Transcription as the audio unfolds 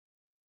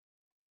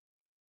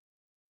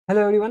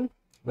Hello everyone,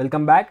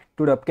 welcome back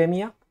to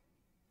RabhChemia.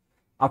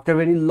 After a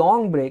very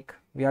long break,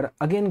 we are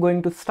again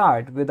going to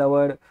start with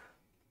our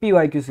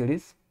PYQ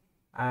series.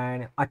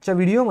 And आजच्या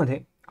व्हिडिओमध्ये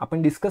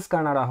आपण discuss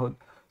करणार आहोत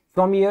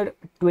from year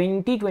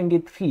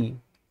 2023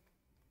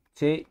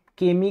 चे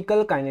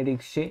chemical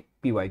कायनेटिक्सचे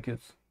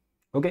PYQs.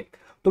 Okay,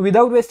 तो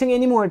without wasting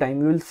any more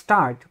time we will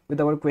start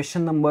with our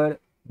question number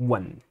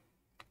 1.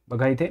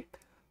 बघा इथे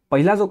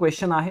पहिला जो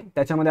क्वेश्चन आहे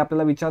त्याच्यामध्ये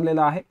आपल्याला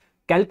विचारलेला आहे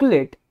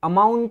calculate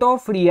amount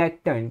of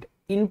reactant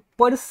in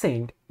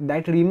percent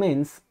that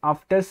remains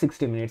after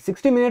 60 minutes.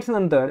 60 minutes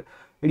नंतर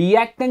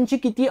रिएक्टंटची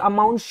किती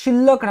अमाउंट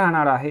शिल्लक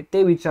राहणार आहे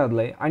ते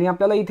विचारलंय आणि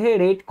आपल्याला इथे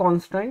रेट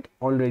कॉन्स्टंट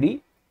ऑलरेडी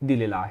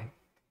दिलेला आहे.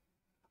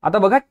 आता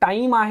बघा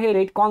टाइम आहे,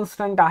 रेट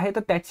कॉन्स्टंट आहे,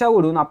 तर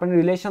त्याच्यावरून आपण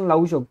रिलेशन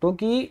लावू शकतो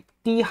की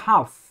टी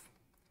हाफ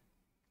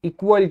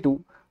इक्वल टू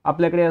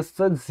आपल्याकडे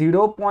असतं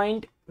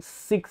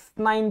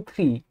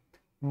 0.693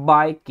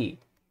 bye K.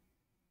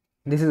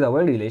 This is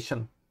our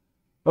relation.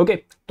 Okay,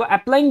 तो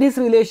अप्लाइंग दिस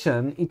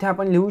रिलेशन इथे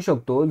आपण लिहू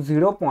शकतो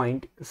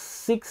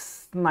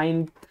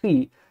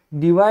 0.693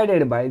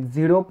 डिवायडेड बाय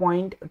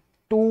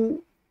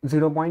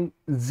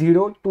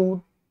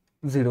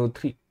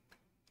 0.0203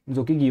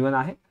 जो की गिवन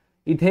आहे.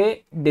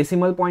 इथे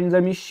डेसिमल पॉइंट जर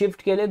मी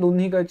शिफ्ट केले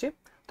दोन्हीकडचे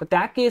तर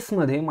त्या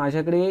केसमध्ये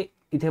माझ्याकडे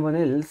इथे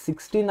बनेल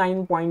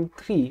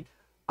 69.3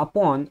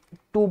 अपॉन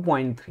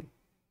 2.3.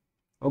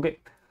 ओके,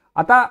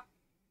 आता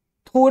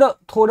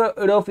थोडं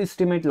रफ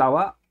इस्टिमेट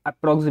लावा,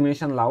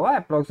 अप्रॉक्सिमेशन लावा.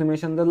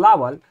 अप्रॉक्सिमेशन जर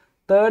लावाल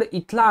तर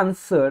इथला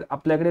आन्सर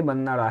आपल्याकडे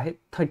बनणार आहे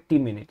 30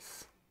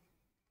 मिनिट्स.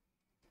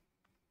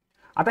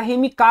 आता हे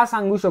मी का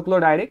सांगू शकलो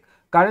डायरेक्ट,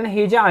 कारण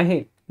हे जे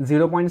आहे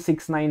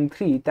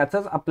 0.693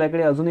 त्याचंच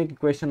आपल्याकडे अजून एक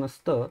इक्वेशन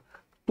असतं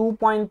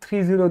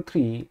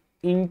 2.303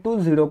 into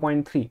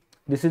 0.3.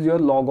 This is your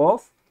log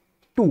of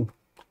 2.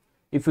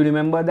 If you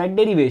remember that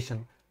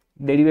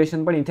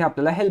derivation पण इथे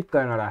आपल्याला हेल्प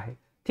करणार आहे.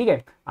 ठीक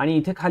आहे, आणि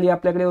इथे खाली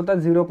आपल्याकडे होता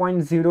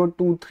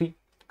 0.023.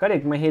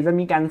 करेक्ट. मग हे जर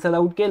मी कॅन्सल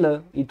आउट केलं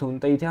इथून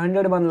तर इथे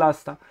 100 बनला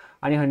असता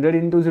आणि 100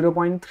 इंटू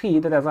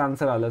 0.3 तर त्याचा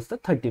आन्सर आलं असतं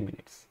 30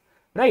 मिनिट्स.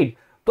 राईट.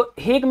 तो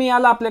हे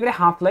मिळालं आपल्याकडे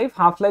हाफ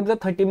लाईफ जर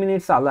 30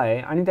 मिनिट्स आला आहे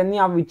आणि त्यांनी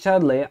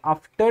विचारलंय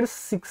आफ्टर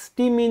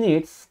 60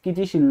 मिनिट्स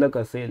किती शिल्लक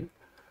असेल.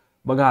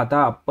 बघा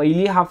आता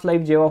पहिली हाफ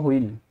लाईफ जेव्हा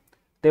होईल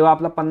तेव्हा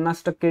आपला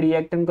 50%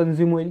 रिएक्टंट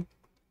कन्झ्युम होईल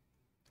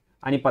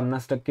आणि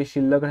 50%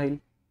 शिल्लक राहील.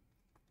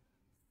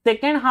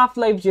 सेकंड हाफ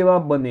लाईफ जेव्हा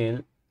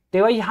बनेल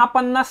तेव्हा ह्या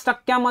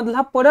 50%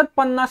 मधला परत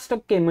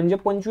 50% म्हणजे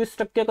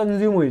 25%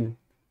 कन्झ्युम होईल.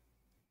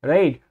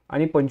 राईट,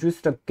 आणि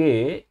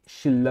 25%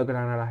 शिल्लक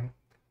राहणार आहे.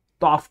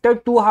 तो आफ्टर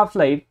 2 हाफ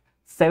लाईफ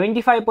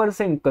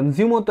 75%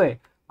 कन्झ्युम होतोय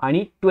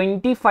आणि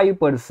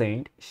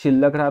 25%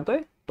 शिल्लक राहतोय.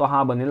 तो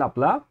हा बनेल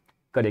आपला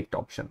करेक्ट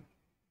ऑप्शन.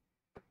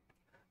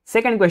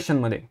 सेकंड क्वेश्चन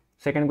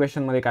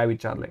मध्ये काय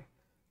विचारलंय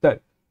तर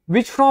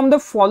which from the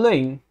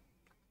following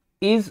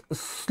is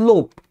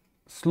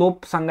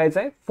slope सांगायचं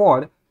आहे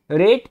for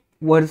rate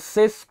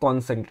versus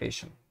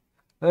concentration.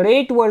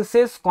 Rate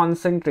versus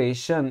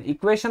concentration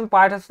equation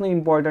part असणं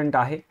इम्पॉर्टंट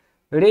आहे.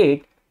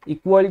 Rate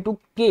equal to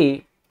K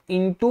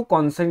into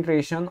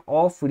concentration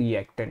of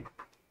reactant.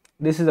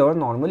 This is our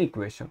normal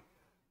equation.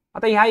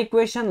 आता ह्या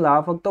इक्वेशनला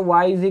फक्त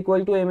y is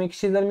equal to M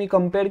एक्सशी जर मी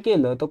compare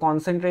केलं तर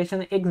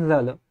कॉन्सन्ट्रेशन x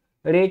झालं,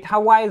 rate हा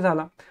y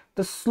झाला,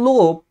 तर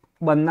स्लोप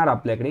बनणार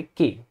आपल्याकडे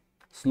के.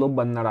 स्लोप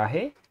बनणार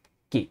आहे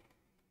के.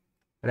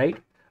 राईट.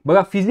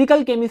 बघा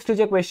फिजिकल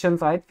केमिस्ट्रीचे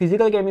क्वेश्चन्स आहेत.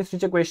 फिजिकल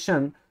केमिस्ट्रीचे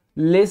क्वेश्चन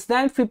लेस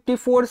दॅन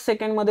 54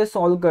 सेकंड मध्ये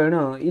सॉल्व्ह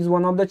करणं is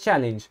one of the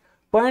challenge.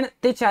 पण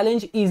ते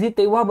चॅलेंज इझी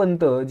तेव्हा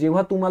बनतं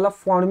जेव्हा तुम्हाला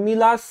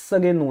फॉर्म्युलाज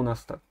सगळे नोन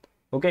असतात.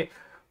 ओके,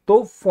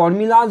 तो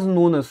फॉर्म्युलाज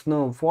नोन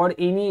असणं for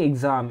any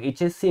exam,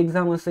 HSC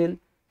exam असेल,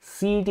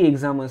 CET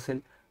एक्झाम असेल,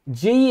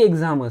 JEE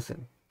एक्झाम असेल,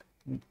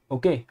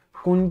 ओके,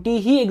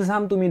 कोणतीही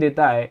एक्झाम तुम्ही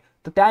देताय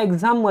तर त्या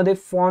एक्झाम मध्ये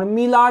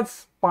फॉर्म्युलाज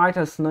पार्ट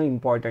असणं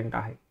इम्पॉर्टंट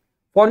आहे.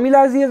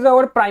 Formulas is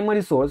our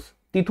primary source.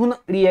 तिथून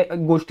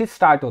गोष्टी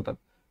स्टार्ट होतात.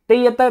 ते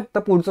येतात तर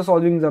पुढचं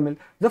सॉल्विंग जमेल.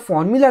 जर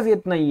फॉर्म्युलाज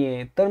येत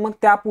नाहीये तर मग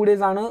त्या पुढे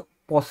जाणं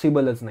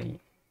पॉसिबलच नाहीये.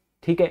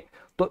 ठीक आहे.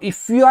 तो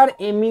if you R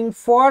aiming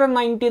for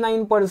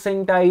 99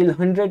 percentile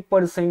 100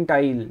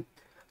 percentile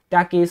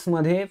त्या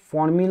केसमध्ये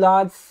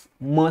फॉर्म्युलाज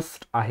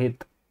मस्ट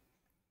आहेत.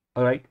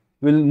 Right.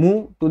 Will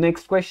move to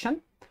next question.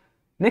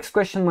 Next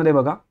question मध्ये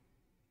बघा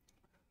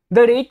द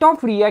रेट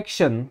ऑफ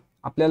रिएक्शन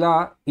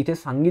आपल्याला इथे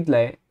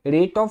सांगितलंय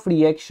rate of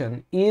reaction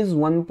is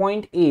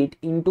 1.8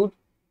 into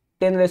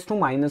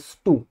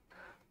 10⁻²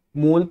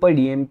 मोल पर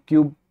DM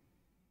क्यूब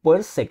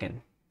पर सेकंड.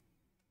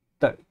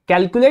 तर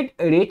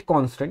कॅल्क्युलेट रेट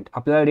कॉन्स्टंट.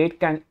 आपल्याला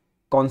रेट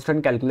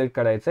कॉन्स्टंट कॅल्क्युलेट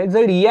करायचं आहे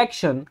जर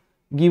रिएक्शन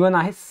गिवन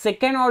आहे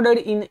second order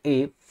in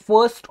A,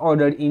 first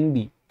order in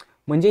B.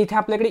 म्हणजे इथे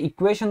आपल्याकडे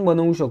इक्वेशन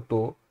बनवू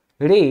शकतो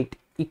rate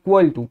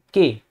equal to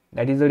K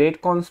that is the rate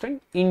constant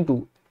into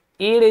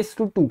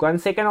A⁻² कारण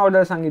सेकंड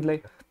ऑर्डर सांगितलंय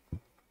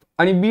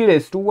आणि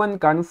B⁻1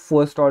 कारण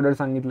फर्स्ट ऑर्डर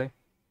सांगितलंय.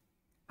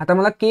 आता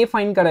मला के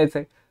फाइंड करायचं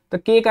आहे तर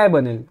के काय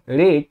बनेल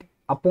रेट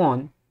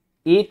अपॉन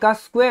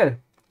A²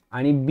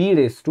 आणि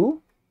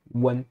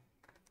B⁻1.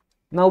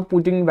 नाउ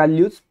पुटिंग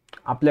व्हॅल्यूज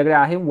आपल्याकडे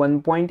आहे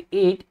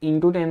 1.8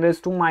 इंटू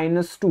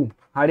 10⁻²,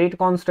 हा रेट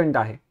कॉन्स्टंट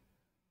आहे.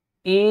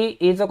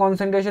 एचं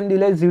कॉन्सन्ट्रेशन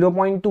दिलंय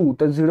 0.2,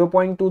 तर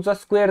 0.2चा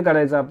स्क्वेअर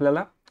करायचा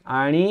आपल्याला,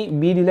 आणि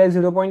बी दिलाय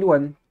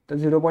 0.1, तर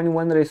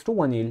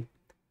 0.1 येईल.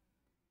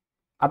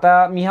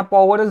 आता मी हा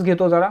पॉवरच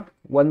घेतो जरा,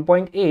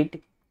 1.8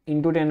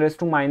 इंटू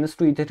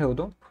 10⁻² इथे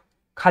ठेवतो.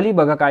 खाली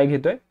बघा काय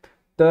घेतोय,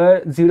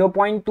 तर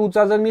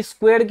 0.2चा जर मी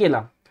स्क्वेअर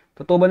केला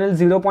तर तो बनेल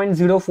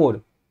 0.04,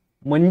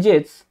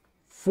 म्हणजेच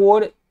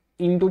 4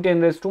 इंटू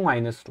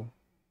 10⁻².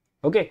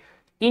 ओके,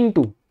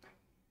 इंटू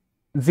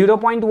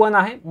 0.1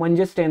 आहे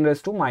म्हणजेच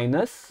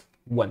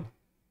 10⁻⁻1.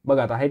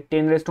 बघा आता हे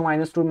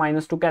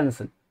 10⁻²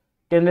 कॅन्सल,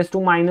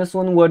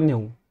 10⁻1 वर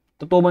नेऊ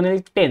तर तो बनेल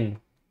 10,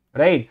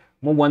 राईट.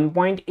 मग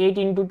 1.8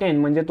 इंटू 10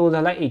 म्हणजे तो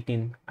झाला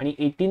 18, आणि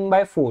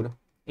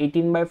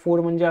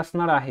 18/4 म्हणजे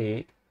असणार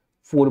आहे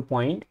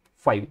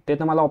 4.5. ते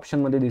तर मला ऑप्शन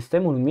मध्ये दिसतंय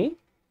म्हणून मी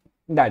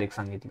डायरेक्ट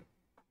सांगितलं.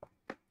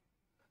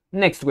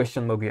 नेक्स्ट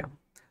क्वेश्चन बघूया.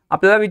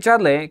 आपल्याला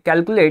विचारलंय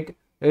calculate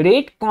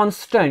rate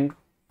constant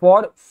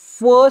for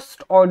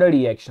first order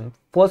reaction.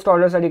 First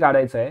order साठी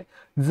काढायचं आहे.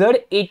 जर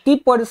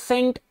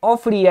 80%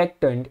 of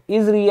reactant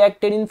is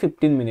reacted in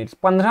 15 minutes,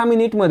 15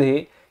 minute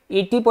मध्ये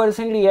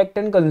 80%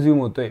 रिएक्टंट कंझ्युम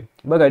होतोय.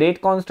 बघा रेट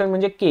कॉन्स्टंट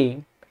म्हणजे के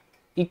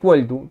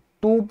equal to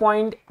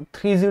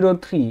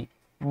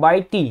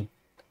 2.303/t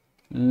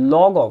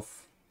log of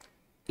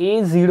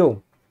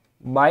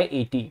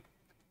A0/80.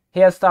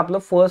 हे असतं आपलं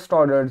फर्स्ट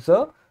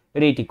ऑर्डरचं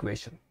रेट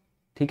इक्वेशन.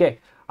 ठीक आहे.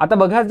 आता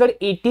बघा जर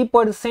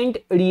 80%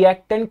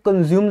 रिएक्टंट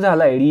कंझ्युम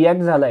झालाय,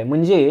 रिॲक्ट झालाय,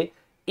 म्हणजे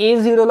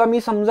A0 ला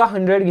मी समजा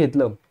 100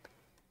 घेतलं,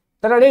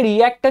 तर अरे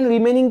रिएक्टंट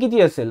रिमेनिंग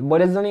किती असेल?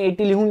 बरेच जण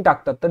 80 लिहून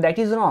टाकतात, तर दॅट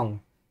इज रॉंग.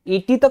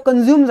 80 तर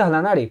कंझ्युम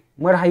झाला ना रे,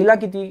 मग राहिला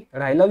किती?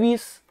 राहिला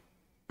 20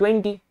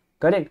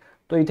 करेक्ट.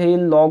 तो इथे येईल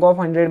लॉग ऑफ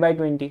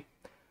 100/20.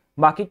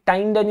 बाकी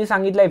टाइम त्यांनी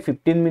सांगितलाय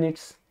 15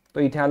 मिनिट्स, तो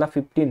इथे आला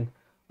 15,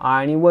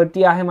 आणि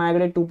वरती आहे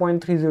माझ्याकडे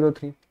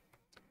 2.303.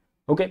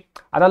 ओके.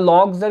 आता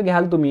लॉग जर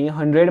घ्याल तुम्ही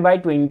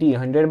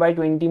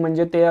 100/20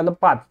 म्हणजे ते आलं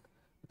 5,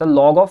 तर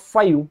लॉग ऑफ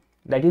 5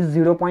 दॅट इज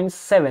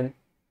 0.7.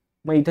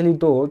 मग इथे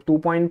लिहितो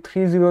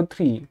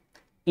 2.303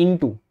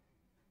 इंटू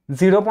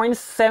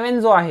 0.7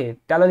 जो आहे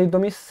त्याला लिहितो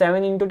मी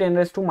 7 इंटू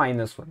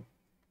 10⁻⁻1.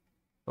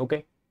 ओके.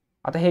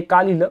 आता हे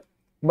का लिहिलं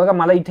बघा,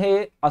 मला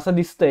इथे असं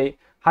दिसतंय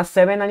हा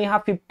 7 आणि हा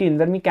 15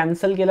 जर मी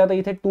कॅन्सल केला तर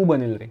इथे 2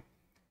 बनेल रे,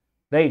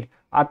 राईट.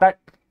 आता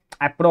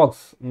अप्रॉक्स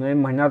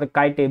म्हणणार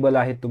काय टेबल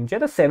आहेत तुमचे,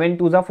 तर 7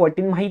 2 जा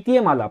 14 माहिती आहे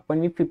मला, पण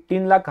मी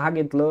 15 ला का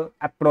घेतलं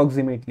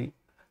अप्रॉक्सिमेटली.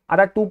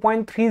 आता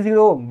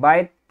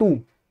 2.30/2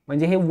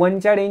 म्हणजे हे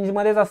 1च्या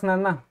रेंजमध्येच असणार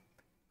ना,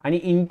 आणि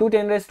इंटू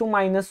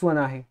 10⁻⁻1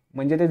 आहे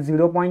म्हणजे ते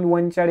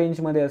 0.1च्या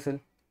रेंजमध्ये असेल.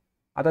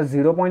 आता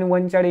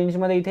 0.1च्या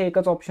रेंजमध्ये इथे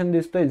एकच ऑप्शन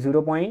दिसतोय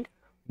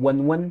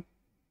 0.11.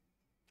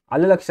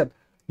 आलं लक्षात?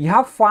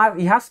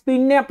 ह्या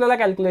स्पीडने आपल्याला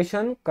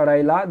कॅल्क्युलेशन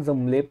करायला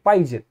जमले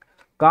पाहिजेत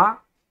का?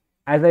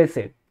 As I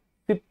said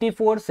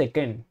 54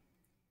 second.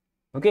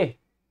 Okay,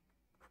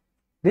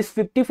 this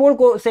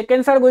 54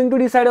 seconds R going to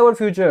decide our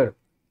future.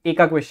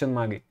 एका क्वेश्चन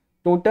मागे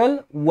टोटल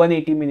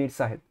 180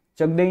 मिनिट्स आहेत.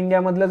 चक दे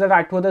इंडिया मधलं जर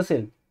आठवत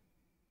असेल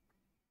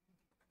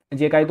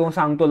जे काही तो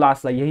सांगतो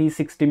लास्टला, हेही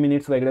 60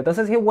 मिनिट्स वगैरे,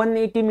 तसंच हे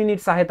 180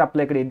 मिनिट्स आहेत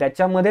आपल्याकडे.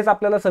 त्याच्यामध्येच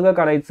आपल्याला सगळं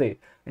करायचंय,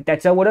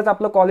 त्याच्यावरच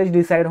आपलं कॉलेज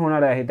डिसाईड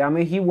होणार आहे.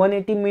 त्यामुळे ही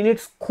 180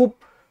 मिनिट्स खूप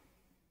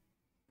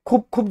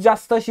खूप खूप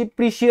जास्त अशी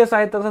प्रिशियस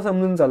आहे तसं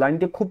समजून चला, आणि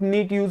ते खूप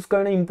नीट यूज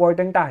करणं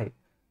इम्पॉर्टंट आहे.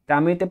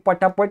 त्यामुळे ते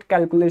पटापट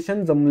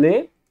कॅल्क्युलेशन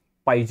जमले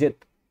पाहिजेत.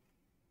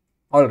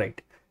 ऑल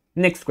राईट,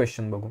 नेक्स्ट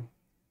क्वेश्चन बघू.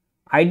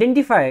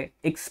 Identify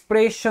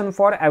expression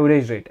for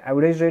average rate.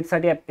 Average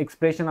रेटसाठी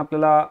expression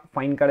आपल्याला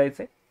फाईंड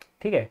करायचंय.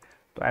 ठीक आहे,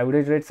 तो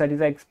ॲव्हरेज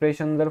रेटसाठीचा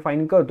एक्सप्रेशन जर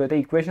फाईंड करतोय तर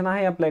इक्वेशन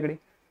आहे आपल्याकडे,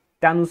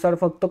 त्यानुसार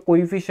फक्त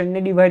कोइफिशियंटने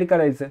डिव्हाइड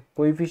करायचं.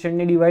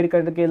 कोइफिशियंटने डिव्हाइड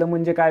केलं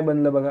म्हणजे काय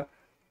बनलं बघा,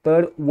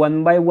 तर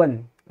 1/1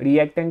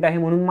 रिएक्टंट आहे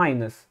म्हणून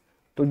मायनस,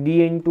 तो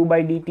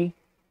dN2/dt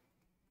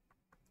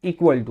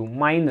equal to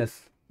minus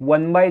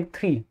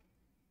 1/3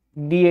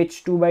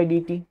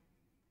 dH2/dt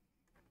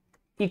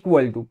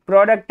equal to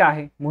product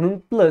आहे म्हणून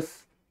plus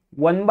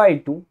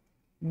 1/2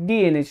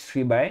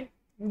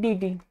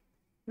 dNH3/dt.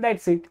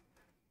 That's it.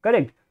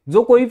 Correct.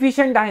 जो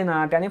कोइफिशियंट आहे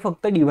ना त्याने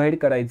फक्त डिव्हाइड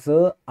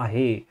करायचं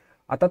आहे.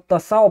 आता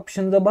तसा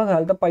ऑप्शन जर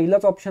बघाल तर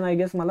पहिलाच ऑप्शन आय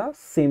गेस मला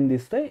सेम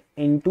दिसतोय.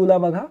 N2 ला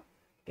बघा,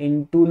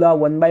 N2 ला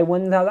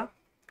 1/1 झाला,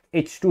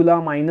 H2 ला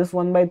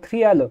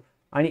 -1/3 आलं,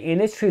 आणि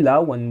NH3 ला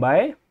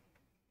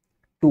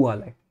 1/2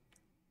 आलाय.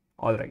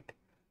 ऑल राईट,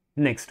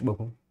 नेक्स्ट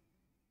बघू.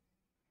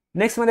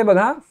 नेक्स्ट मध्ये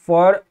बघा,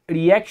 for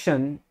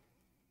reaction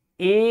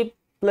A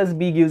 +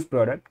 B gives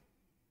product.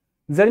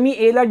 जर मी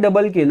A ला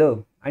डबल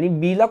केलं आणि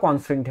B ला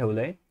कॉन्स्टंट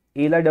ठेवलंय,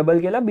 A ला डबल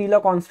केला, B ला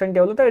कॉन्स्टंट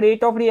ठेवलं, तर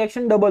रेट ऑफ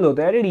रिॲक्शन डबल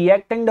होतोय. अरे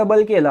रिॲक्टंट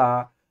डबल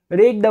केला,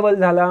 रेट डबल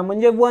झाला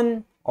म्हणजे 1,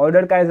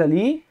 ऑर्डर काय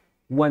झाली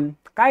 1.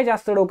 काय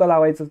जास्त डोकं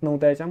लावायचंच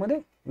नव्हतं याच्यामध्ये.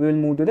 We will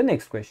move to the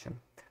next question.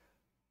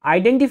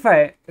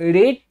 Identify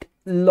rate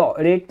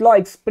law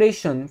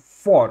expression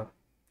for.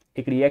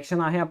 एक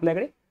रिॲक्शन आहे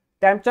आपल्याकडे,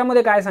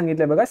 त्याच्यामध्ये काय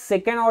सांगितलंय बघा,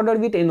 सेकंड ऑर्डर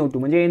विथ NO2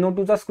 म्हणजे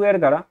NO2 चा स्क्वेअर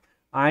करा,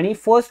 आणि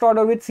फर्स्ट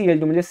ऑर्डर विथ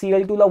Cl2 म्हणजे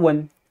Cl2 ला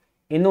 1,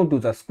 NO2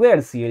 चा स्क्वेअर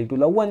Cl2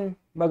 ला 1.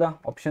 बघा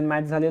ऑप्शन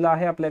मॅच झालेला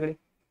आहे आपल्याकडे,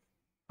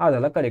 हा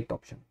झाला correct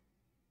option.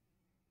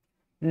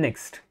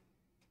 Next,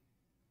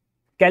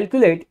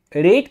 calculate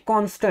rate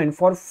constant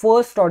for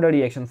first order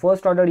reaction.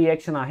 First order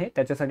reaction आहे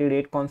त्याच्यासाठी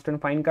रेट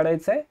कॉन्स्टंट फाइंड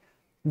करायचं आहे.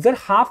 जर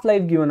हाफ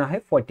लाईफ गिवन आहे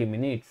 40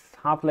 मिनिट्स,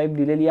 हाफ लाईफ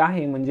दिलेली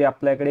आहे म्हणजे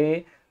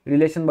आपल्याकडे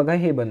रिलेशन बघा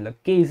हे बनलं,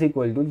 k is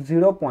equal to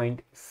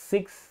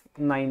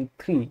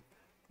 0.693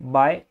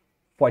 bye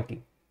 40.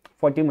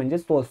 40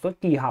 म्हणजेच तो असतो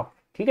टी हाफ.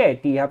 ठीक आहे,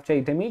 टी हाफच्या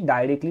इथे मी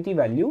डायरेक्टली ती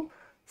व्हॅल्यू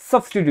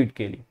सबस्टिट्यूट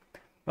केली.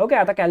 ओके,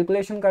 आता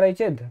कॅल्क्युलेशन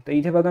करायचे आहेत तर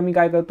इथे बघा मी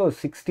काय करतो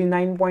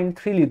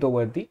 69.3 लिहितो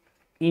वरती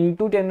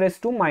इंटू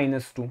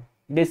 10⁻².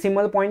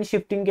 डेसिमल पॉईंट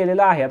शिफ्टिंग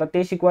केलेलं आहे, आता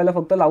ते शिकवायला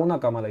फक्त लावू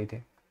नका मला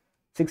इथे.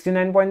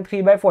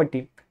 69.3 बाय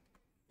 40,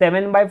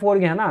 7/4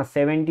 घ्या ना,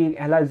 70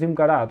 ह्याला अज्युम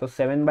करा तो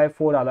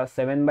 7/4 आला.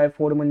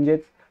 7/4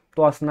 म्हणजेच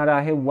तो असणार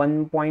आहे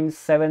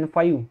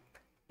 1.75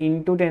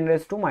 इंटू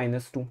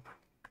 10⁻².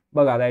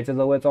 बघा आता याच्या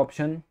जवळचा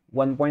ऑप्शन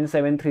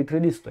 1.733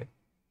 दिसतोय.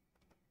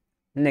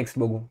 नेक्स्ट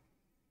बघू,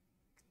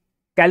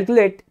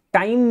 calculate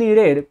time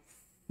needed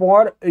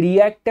for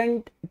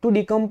reactant to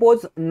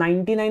decompose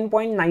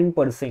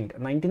 99.9%.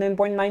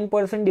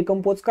 99.9%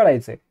 decompose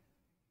करायचंय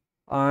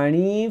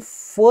आणि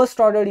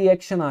फर्स्ट ऑर्डर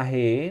रिएक्शन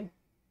आहे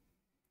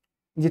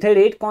जिथे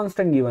रेट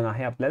कॉन्स्टंट गिवन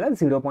आहे आपल्याला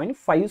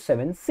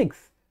 0.576.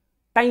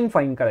 टाइम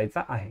फाइंड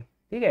करायचा आहे.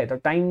 ठीक आहे, तर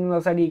टाइम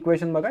साठी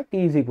इक्वेशन बघा, t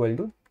is equal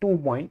to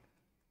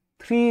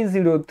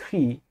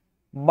 2.303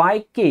 bye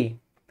k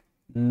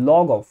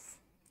log of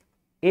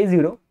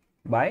A0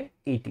 bye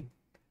 80.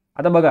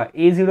 आता बघा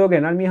A0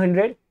 घेणार मी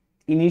 100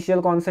 इनिशियल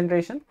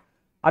कॉन्सन्ट्रेशन.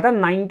 आता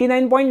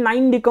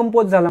 99.9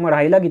 डिकम्पोज झाला, मग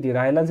राहिला किती,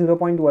 राहिला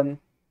 0.1.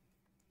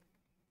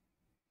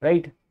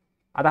 राईट,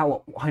 आता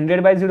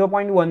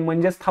 100/0.1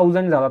 म्हणजेच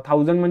 1000 झाला.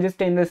 1000 म्हणजेच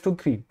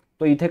 10⁻3.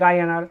 तो इथे काय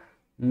येणार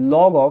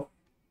log of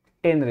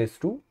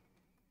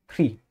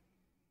 10⁻3.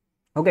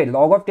 Okay,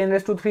 log of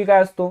 10⁻3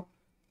 काय असतो,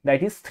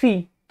 दॅट इज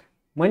 3.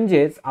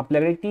 म्हणजेच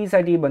आपल्याकडे टी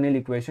साठी बनेल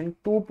इक्वेशन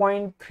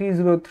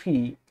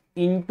 2.303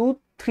 इंटू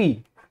 3.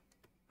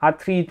 हा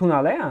 3 इथून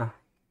आलाय हा,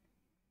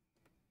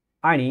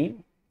 आणि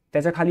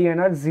त्याच्या खाली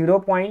येणार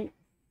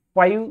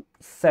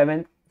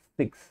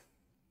 0.576.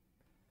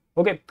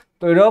 ओके,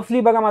 तो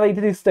रफली बघा मला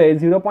इथे दिसतंय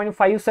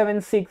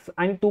 0.576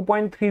 आणि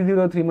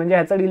 2.303 म्हणजे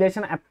ह्याचं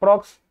रिलेशन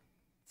अप्रॉक्स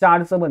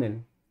 4चं बनेल.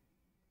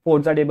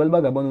 4चा टेबल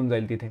बघा बनून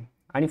जाईल तिथे,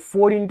 आणि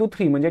 4 इंटू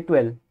 3 म्हणजे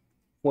 12.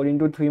 4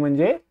 इंटू 3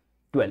 म्हणजे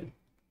 12.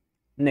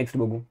 नेक्स्ट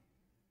बघू,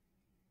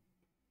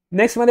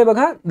 नेक्स्ट मध्ये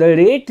बघा the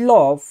rate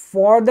law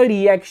for the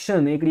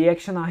reaction. एक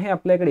रिएक्शन आहे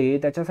आपल्याकडे,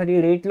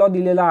 त्याच्यासाठी रेट लॉ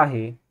दिलेला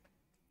आहे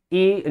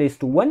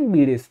A⁻1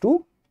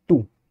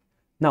 B⁻2.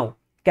 Now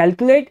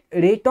calculate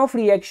rate of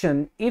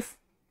reaction if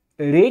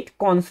rate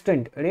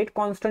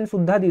constant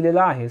सुद्धा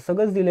दिलेला आहे,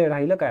 सगळंच दिले,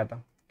 राहिलं काय आता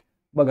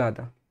बघा.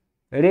 आता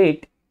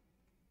रेट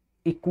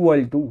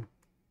इक्वल टू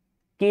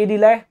k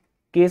दिलाय,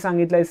 k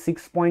सांगितलाय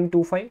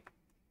 6.25.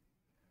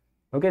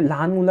 ओके,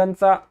 लहान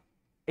मुलांचा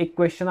एक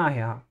क्वेश्चन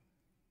आहे हा.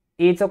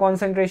 A चं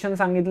कॉन्सन्ट्रेशन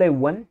सांगितलंय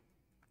 1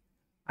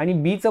 आणि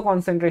B चं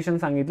कॉन्सन्ट्रेशन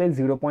सांगितलंय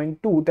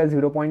 0.2. त्या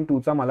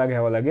 0.2चा मला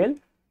घ्यावा लागेल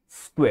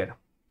स्क्वेअर.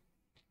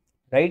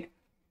 राईट,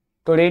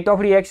 तो रेट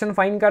ऑफ रिएक्शन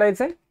फाइंड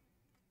करायचा आहे.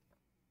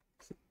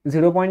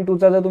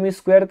 0.2चा जर तुम्ही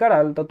स्क्वेअर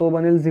कराल तर तो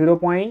बनेल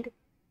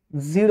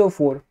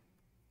 0.04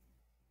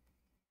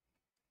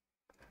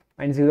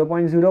 आणि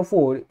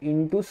 0.04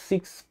 इंटू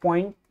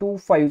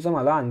 6.25चं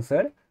मला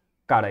आन्सर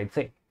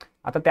काढायचंय.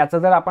 आता त्याचं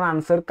जर आपण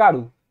आन्सर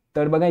काढू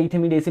तर बघा इथे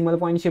मी डेसिमल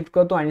पॉईंट शिफ्ट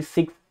करतो आणि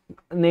 6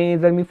 ने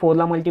जर मी 4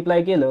 ला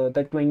मल्टिप्लाय केलं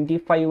तर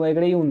 25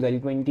 वगैरे येऊन जाईल.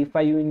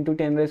 25 इंटू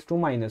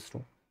 10⁻²,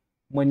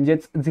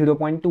 म्हणजेच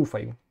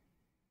 0.25.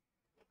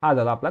 हा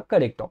झाला आपला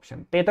करेक्ट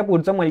ऑप्शन. ते तर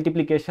पुढचं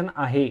मल्टिप्लिकेशन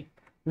आहे,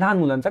 लहान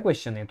मुलांचा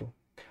क्वेश्चन आहे तो.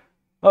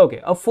 Okay,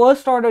 a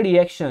first order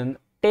reaction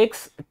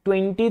text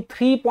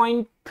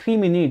 23.3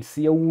 minutes.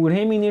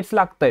 एवढे मिनिट्स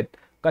लागत आहेत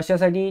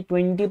कशासाठी,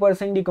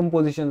 20%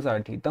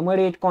 डिकम्पोजिशनसाठी. तर मग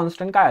रेट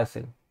कॉन्स्टंट काय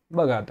असेल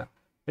बघा. आता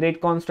रेट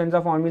कॉन्स्टंटचा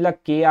फॉर्म्युला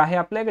k आहे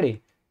आपल्याकडे.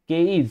 k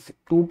is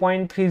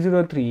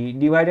 2.303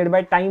 divided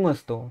by time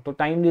असतो, तो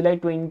टाइम दिलाय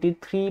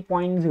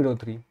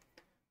 23.03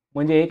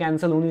 म्हणजे हे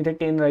कॅन्सल होऊन इथे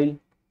 10 राहील.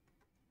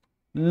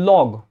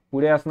 लॉग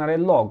पुढे असणार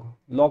आहे लॉग.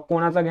 लॉग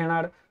कोणाचा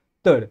घेणार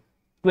तर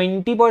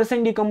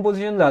 20%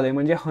 डिकम्पोजिशन झालंय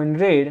म्हणजे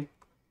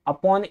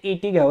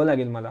 100/80 घ्यावं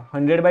लागेल मला.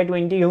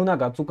 100/20 घेऊ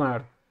नका,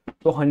 चुकणार.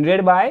 तो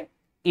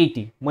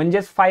 100/80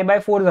 म्हणजेच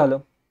 5/4 झालं.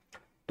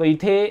 तो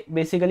इथे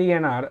बेसिकली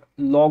येणार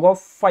log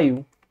of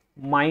 5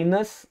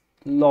 minus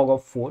log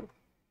of 4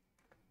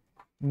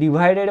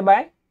 divided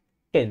by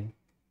 10.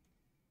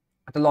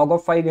 आता लॉग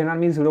ऑफ 5 घेणार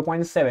मी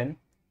 0.7.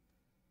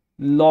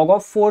 लॉग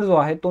ऑफ 4 जो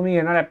आहे तो मी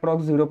घेणार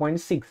अप्रॉक्स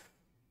 0.6.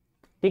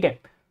 ठीक आहे,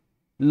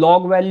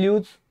 लॉग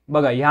व्हॅल्यूज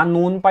बघा ह्या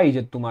नोन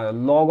पाहिजेत तुम्हाला.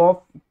 लॉग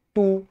ऑफ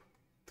 2,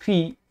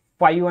 3,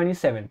 5 आणि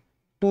 7.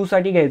 2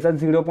 साठी घ्यायचा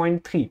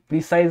 0.3,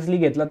 प्रिसाइजली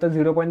घेतला तर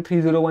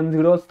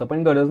 0.3010 असतं,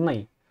 पण गरज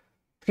नाही.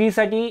 3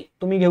 साठी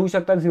तुम्ही घेऊ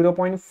शकता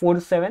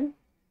 0.47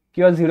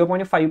 किंवा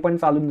 0.5 पण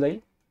चालून जाईल.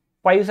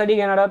 5 साठी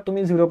घेणार आहात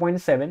तुम्ही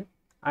 0.7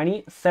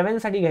 आणि 7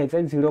 साठी घ्यायचं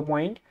आहे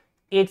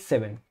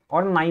 0.87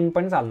 और 9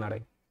 पण चालणार आहे.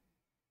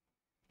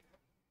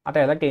 आता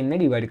याला 10 ने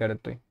डिवाइड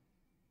करतोय.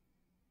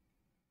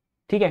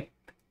 ठीक आहे.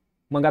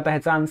 मग आता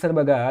ह्याचा आन्सर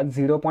बघा,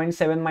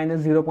 0.7 मायनस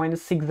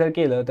 0.6 जर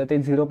केलं तर ते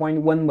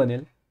 0.1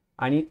 बनेल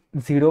आणि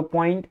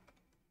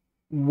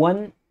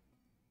 0.1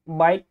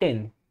 बाय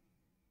 10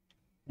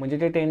 म्हणजे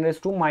ते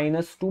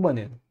 10⁻⁻2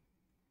 बनेल.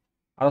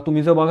 आता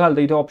तुम्ही जर बघाल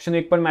तर इथे ऑप्शन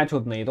 1 पण मॅच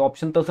होत नाही. तर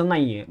ऑप्शन तसं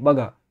नाहीये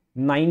बघा.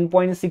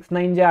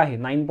 9.69 जे आहे,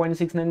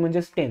 9.69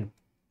 म्हणजेच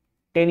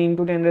 10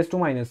 इंटू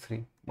 10⁻³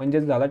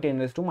 म्हणजेच झाला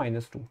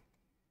 10⁻².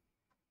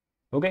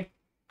 ओके.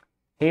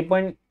 हे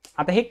पण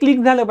आता हे क्लिक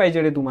झालं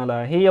पाहिजे रे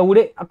तुम्हाला. हे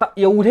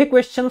एवढे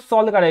क्वेश्चन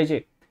सॉल्व्ह करायचे,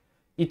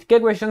 इतके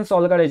क्वेश्चन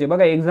सॉल्व्ह करायचे.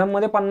 बघा एक्झाम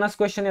मध्ये 50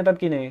 क्वेश्चन येतात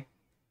की नाही.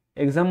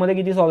 एक्झाम मध्ये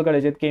किती सॉल्व्ह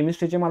करायचे?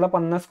 केमिस्ट्रीचे मला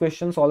 50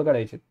 क्वेश्चन सॉल्व्ह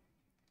करायचे.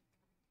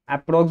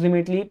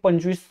 अप्रॉक्सिमेटली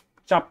 25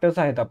 चॅप्टर्स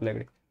आहेत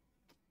आपल्याकडे.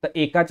 तर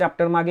एका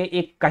चॅप्टर मागे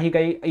एक, काही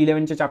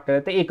 11चे चॅप्टर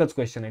आहेत ते एकच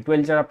क्वेश्चन आहे.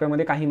 12च्या चॅप्टर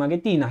मध्ये काही मागे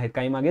 3 आहेत,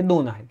 काही मागे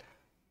 2 आहेत.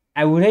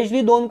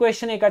 ॲव्हरेजली 2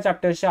 क्वेश्चन एका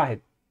चॅप्टरचे आहेत.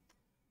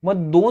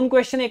 मग 2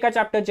 क्वेश्चन एका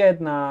चॅप्टरचे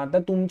आहेत ना,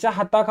 तर तुमच्या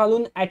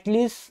हाताखालून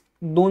ऍटलिस्ट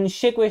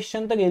 200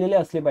 क्वेश्चन तर गेलेले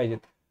असले पाहिजेत.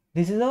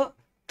 दिस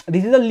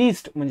इज अ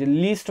लिस्ट, म्हणजे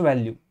लिस्ट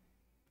व्हॅल्यू.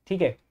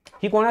 ठीक आहे.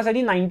 ही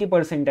कोणासाठी?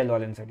 90%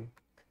 वाल्यांसाठी.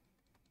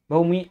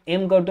 भाऊ मी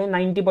एम करतोय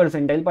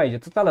 90% पाहिजे,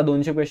 तर चला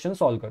 200 क्वेश्चन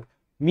सॉल्व्ह कर.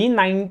 मी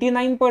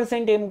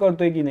 99% एम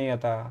करतोय की नाही.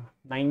 आता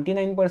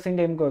 99%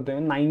 एम करतोय.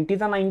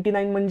 90चा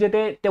 99 म्हणजे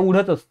ते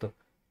तेवढंच असतं,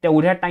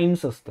 तेवढ्या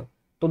टाइम्स असतं.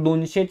 तो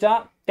 200च्या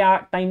त्या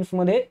टाइम्स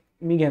मध्ये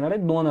मी घेणार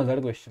आहे 2000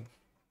 क्वेश्चन.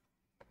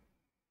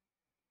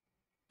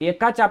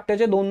 एका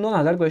चॅप्टरचे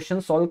 2,000 क्वेश्चन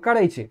सॉल्व्ह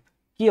करायचे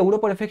की एवढं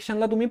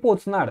परफेक्शनला तुम्ही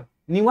पोहोचणार,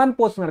 निवांत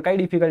पोहोचणार, काही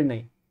डिफिकल्ट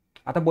नाही.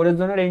 आता बरेच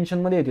जण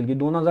टेन्शन मध्ये येतील की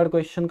 2,000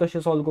 क्वेश्चन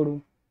कसे सॉल्व्ह करू.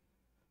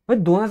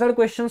 2,000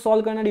 क्वेश्चन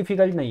सॉल्व्ह करणं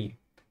डिफिकल्ट नाही.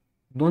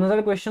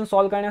 2,000 क्वेश्चन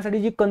सॉल्व्ह करण्यासाठी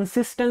जी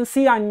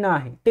कन्सिस्टन्सी आणणं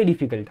आहे ते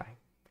डिफिकल्ट आहे.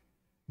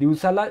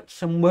 दिवसाला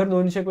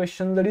 100-200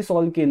 क्वेश्चन जरी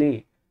सॉल्व्ह केले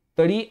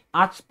तरी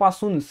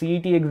आजपासून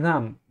सीईटी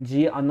एक्झाम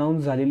जी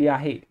अनाऊन्स झालेली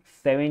आहे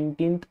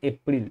 17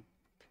 एप्रिल,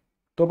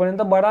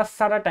 तोपर्यंत बराच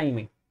सारा टाइम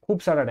आहे,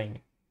 खूप सारा टाइम आहे.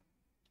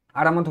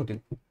 आरामात होतील.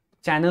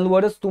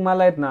 चॅनलवरच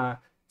तुम्हाला आहेत ना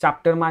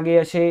चॅप्टर मागे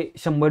असे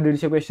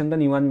 100-150 क्वेश्चन तर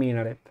निवांत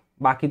मिळणार आहेत.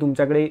 बाकी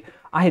तुमच्याकडे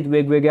आहेत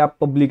वेगवेगळ्या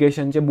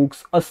पब्लिकेशनचे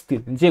बुक्स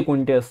असतील, जे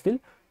कोणते असतील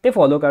ते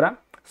फॉलो करा,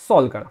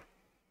 सॉल्व्ह करा.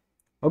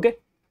 ओके.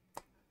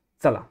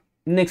 चला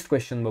नेक्स्ट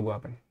क्वेश्चन बघू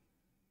आपण.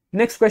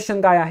 नेक्स्ट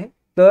क्वेश्चन काय आहे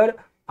तर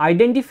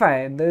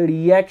identify the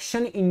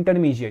reaction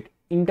intermediate.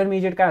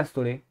 Intermediate काय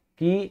असतो रे?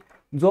 की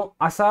जो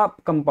असा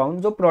कंपाऊंड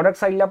जो प्रॉडक्ट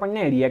साईडला पण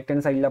नाही,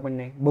 रिॲक्टंट साईडला पण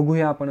नाही.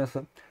 बघूया आपण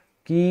असं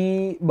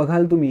की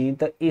बघाल तुम्ही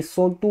तर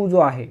SO2 जो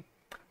आहे,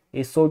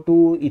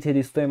 SO2 इथे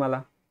दिसतोय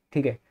मला.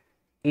 ठीक आहे.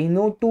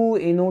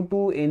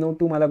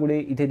 NO2 मला कुठे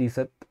इथे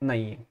दिसत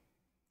नाहीये.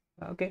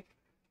 ओके.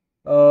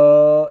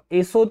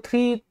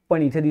 SO3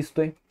 पण इथे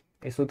दिसतोय,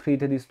 SO3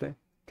 इथे दिसतोय.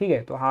 ठीक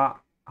आहे. तो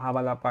हा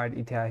वाला पार्ट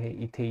इथे आहे,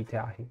 इथे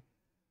आहे.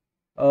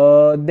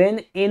 देन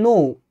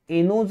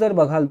NO जर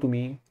बघाल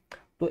तुम्ही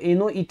तो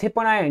NO इथे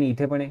पण आहे आणि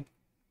इथे पण आहे.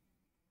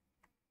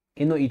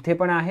 NO इथे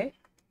पण आहे,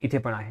 इथे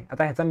पण आहे.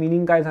 आता ह्याचा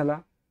मिनिंग काय झाला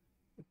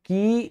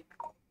की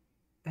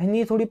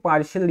ह्यांनी थोडी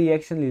पार्शियल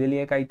रिॲक्शन लिहिलेली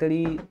आहे,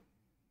 काहीतरी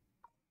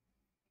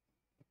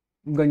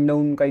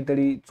गंडवून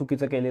काहीतरी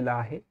चुकीचं केलेलं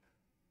आहे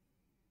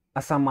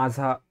असा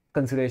माझा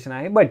कन्सिडरेशन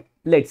आहे. बट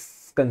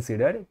लेट्स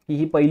कन्सिडर की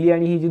ही पहिली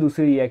आणि ही जी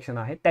दुसरी रिॲक्शन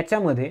आहे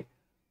त्याच्यामध्ये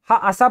हा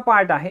असा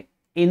पार्ट आहे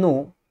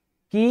NO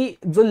की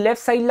जो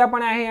लेफ्ट साईडला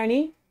पण आहे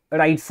आणि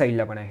राईट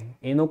साईडला पण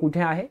आहे. NO कुठे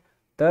आहे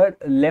तर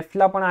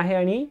लेफ्टला पण आहे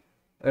आणि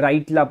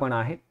राईटला पण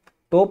आहे.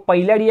 तो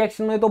पहिल्या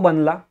रिॲक्शनमध्ये तो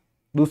बनला,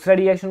 दुसऱ्या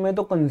रिॲक्शनमध्ये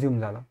तो कन्झ्युम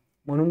झाला,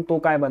 म्हणून तो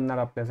काय बनणार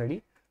आपल्यासाठी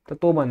तर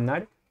तो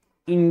बनणार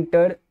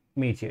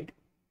इंटरमिजिएट.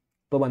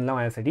 तो बनला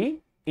माझ्यासाठी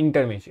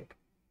इंटरमिजिएट.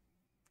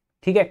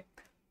 ठीक आहे.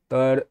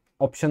 तर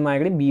ऑप्शन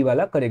माझ्याकडे बी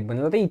वाला करेक्ट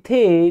बनला. तर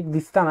इथे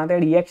दिसताना त्या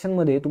रिॲक्शन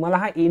मध्ये तुम्हाला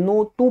हा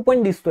NO2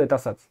 पण दिसतोय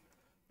तसाच,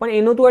 पण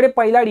NO2 कडे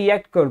पहिला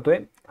रिॲक्ट करतोय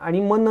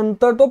आणि मग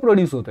नंतर तो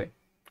प्रोड्यूस होतोय.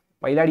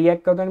 पहिला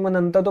रिॲक्ट करतोय आणि मग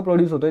नंतर तो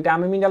प्रोड्यूस होतोय.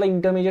 त्यामुळे मी त्याला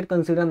इंटरमिजिएट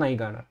कन्सिडर नाही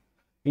करणार.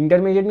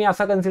 इंटरमिजिएट मी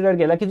असा कन्सिडर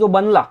केला की जो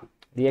बनला,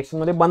 रिॲक्शन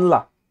मध्ये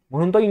बनला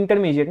म्हणून तो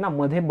इंटरमिजिएट ना,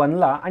 मध्ये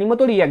बनला आणि मग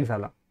तो रिॲक्ट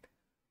झाला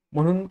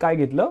म्हणून काय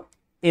घेतलं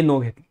NO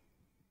घेतलं.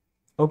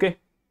 ओके.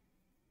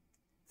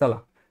 चला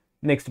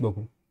नेक्स्ट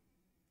बघू.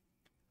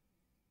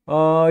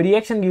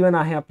 रिॲक्शन गिवन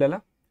आहे आपल्याला,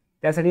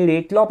 त्यासाठी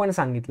रेट लॉ पण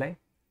सांगितलाय.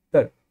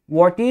 तर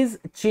what is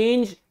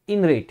change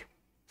in rate.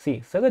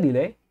 सगळं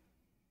दिलंय,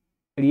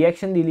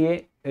 रिॲक्शन दिली आहे,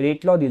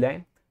 रेट लॉ दिलाय.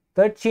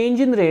 तर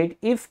change in rate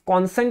if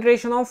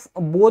concentration of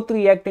both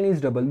reactant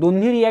is double.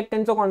 दोन्ही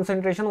रिॲक्टंटचं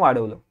कॉन्सन्ट्रेशन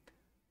वाढवलं.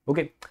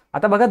 ओके.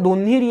 आता बघा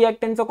दोन्ही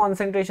रिॲक्टंटचं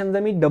कॉन्सन्ट्रेशन जर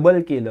मी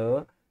डबल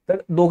केलं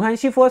तर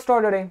दोघांची फर्स्ट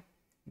ऑर्डर आहे.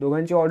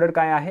 दोघांची ऑर्डर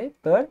काय आहे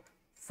तर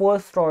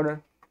फर्स्ट ऑर्डर.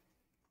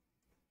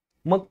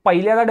 मग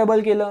पहिल्याला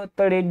डबल केलं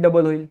तर रेट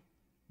डबल होईल.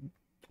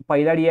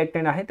 पहिला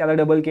रिॲक्टंट आहे त्याला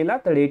डबल केला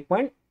तर रेट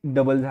पण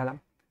डबल झाला.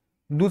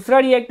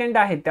 दुसरा रिॲक्टंट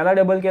आहे त्याला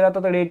डबल केला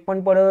तर रेट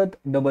पण परत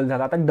डबल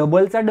झाला. आता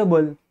डबलचा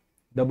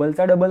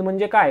डबल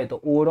म्हणजे काय तर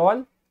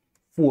ओव्हरऑल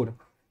 4.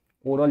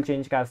 ओव्हरऑल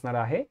चेंज काय असणार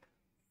आहे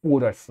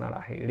 4 असणार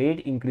आहे. Rate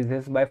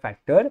increases by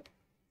factor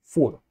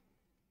 4.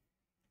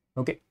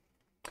 Okay.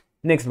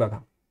 Next बघा.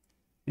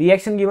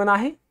 रिएक्शन गिवन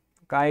आहे,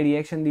 काय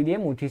रिएक्शन दिली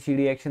आहे, मोठीशी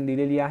रिएक्शन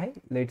दिलेली आहे.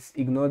 Let's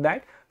ignore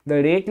that. The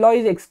rate law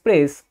is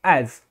express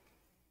as,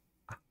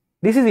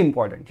 this is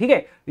important. ठीक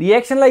आहे,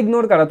 रिएक्शनला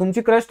इग्नोर करा,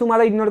 तुमची क्रश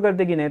तुम्हाला इग्नोर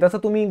करते की नाही तसं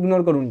तुम्ही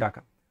इग्नोर करून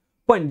टाका.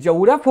 पण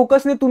जेवढ्या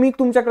फोकसने तुम्ही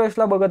तुमच्या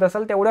क्रशला बघत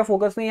असाल तेवढ्या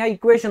फोकसने ह्या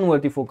इक्वेशन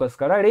वरती फोकस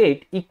करा.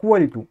 Rate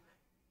equal to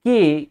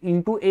K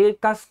into ए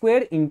का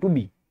स्क्वेअर इंटू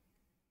बी.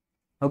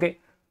 ओके,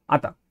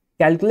 आता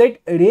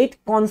calculate rate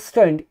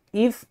constant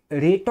if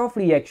rate of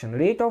reaction,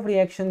 rate of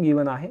reaction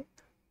given आहे,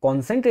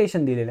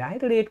 कॉन्सन्ट्रेशन दिलेलं आहे,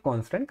 तर रेट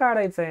कॉन्स्टंट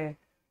काढायचं आहे.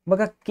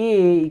 बघा के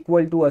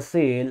इक्वल टू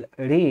असेल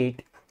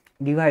रेट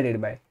डिवायडेड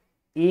बाय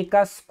ए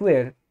का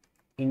square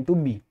into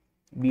B,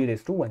 B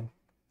raise to 1.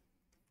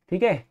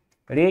 ठीक आहे,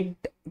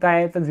 रेट काय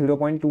आहे तर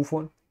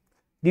 0.24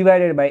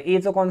 डिवायडेड बाय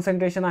एचं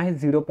कॉन्सन्ट्रेशन आहे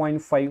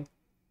 0.5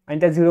 आणि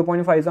त्या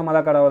 0.5चा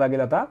मला करावं लागेल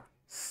आता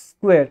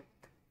स्क्वेअर.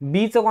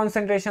 बीचं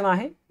कॉन्सन्ट्रेशन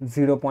आहे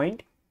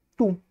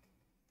 0.2.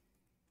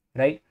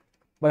 राईट.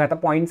 बघा आता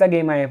पॉईंटचा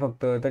गेम आहे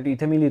फक्त, तर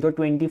इथे मी लिहितो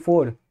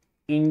 24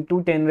 इंटू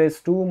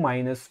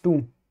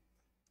 10⁻²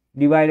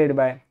 डिवायडेड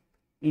बाय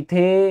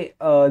इथे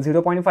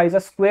 0.5चा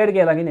स्क्वेअर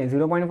केला की नाही,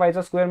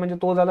 0.5चा स्क्वेअर म्हणजे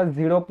तो झाला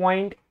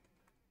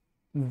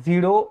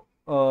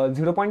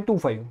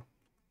 0.25.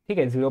 ठीक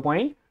आहे,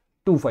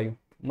 0.25.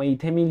 मग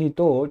इथे मी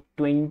लिहितो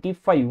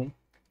 25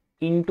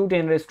 इंटू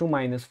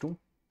 10⁻²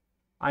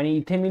 आणि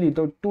इथे मी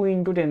लिहितो 2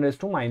 इंटू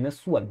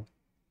 10⁻1.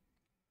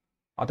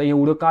 आता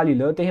एवढं का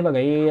लिहिलं ते हे बघा,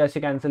 हे असे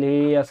कॅन्सल,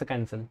 हे असं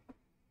कॅन्सल,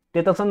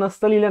 ते तसं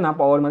नसतं लिहिलं ना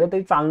पॉवरमध्ये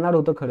तरी चालणार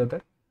होतं खरं तर,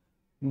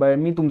 बरं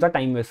मी तुमचा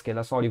टाइम वेस्ट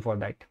केला, सॉरी फॉर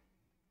दॅट.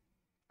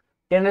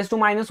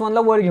 10⁻1 ला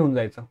वर घेऊन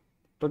जायचं,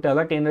 तो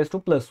त्याला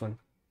 10⁻+1.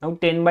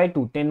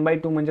 10/2,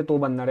 10/2 म्हणजे तो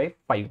बनणार आहे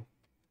 5.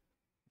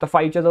 तर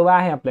 5च्या जवळ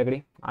आहे आपल्याकडे,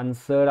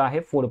 आन्सर आहे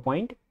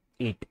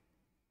 4.8.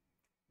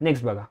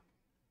 नेक्स्ट बघा,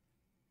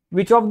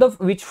 which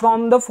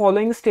from the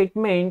following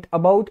statement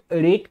about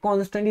rate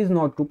constant is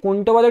not true,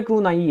 कोणतं वाला ट्रू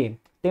नाहीये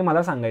ते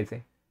मला सांगायचंय.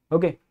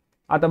 ओके,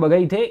 आता बघा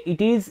इथे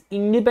it is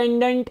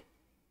independent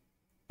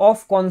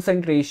of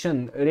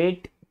concentration,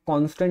 rate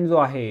constant जो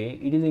आहे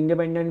it is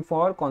independent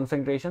for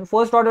concentration.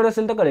 First order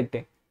असेल तर करेक्ट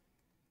आहे.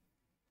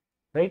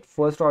 राईट,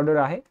 फर्स्ट ऑर्डर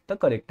आहे तर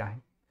करेक्ट आहे.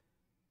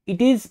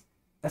 इट इज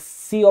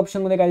सी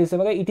ऑप्शन मध्ये काय दिसतं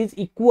बघा, it is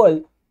equal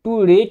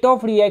to rate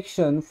of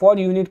reaction for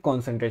unit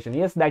concentration.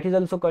 Yes, that is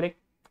also correct,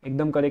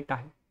 एकदम करेक्ट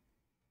आहे.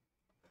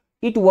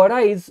 इट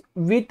व्हराइज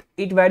विथ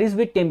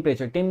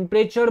टेम्परेचर,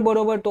 टेम्परेचर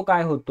बरोबर तो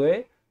काय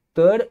होतोय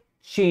तर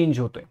चेंज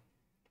होतोय.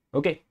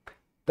 ओके,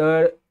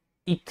 तर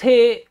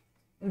इथे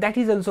that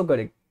is also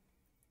correct.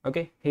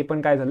 Okay, हे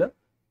पण काय झालं,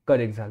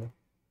 करेक्ट झालं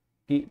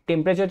की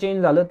टेम्परेचर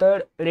चेंज झालं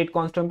तर रेट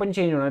कॉन्स्टंट पण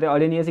चेंज होणार.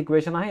 अरेनियस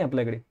इक्वेशन आहे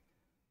आपल्याकडे.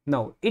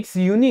 Now it's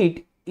unit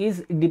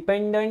is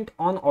dependent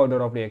on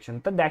order of reaction,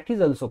 तर that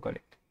is also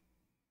correct.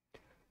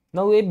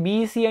 Now A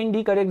B C and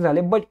D correct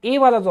झाले, बट ए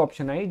वाला जो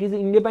ऑप्शन आहे it is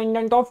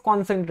independent of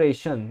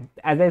concentration.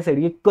 As I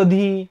said,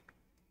 कधी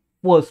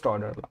first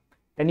ऑर्डरला,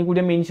 त्यांनी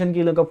कुठे mention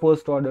केलं का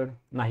फर्स्ट ऑर्डर,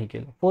 नाही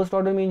केलं, फर्स्ट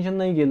ऑर्डर मेन्शन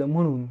नाही केलं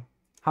म्हणून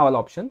हा वाला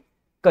ऑप्शन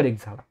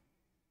करेक्ट झाला.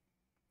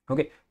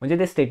 ओके, म्हणजे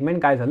ते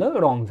स्टेटमेंट काय झालं,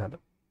 रॉंग झालं.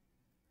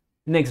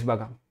 नेक्स्ट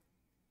बघा,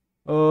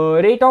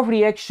 रेट ऑफ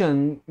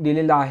रिएक्शन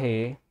दिलेला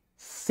आहे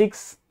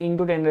 6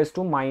 into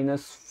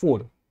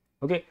 10⁻⁴.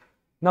 Okay,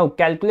 now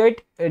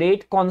calculate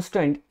rate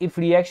constant if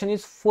reaction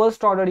is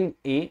first order in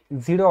A,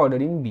 zero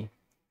order in B.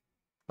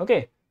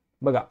 Okay,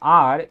 बघा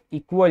R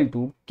equal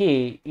to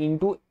K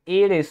into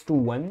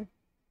A⁻1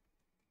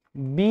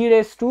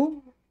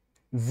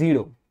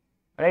 B⁻0.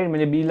 Right,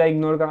 म्हणजे बी ला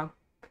ignore करा,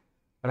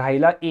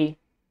 राहिला ए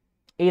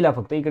ला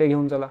फक्त इकडे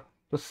घेऊन चला.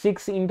 तो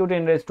 6 इंटू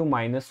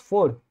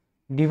 10⁻⁴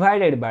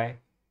 डिवायडेड बाय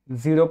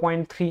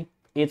 0.3,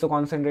 एचं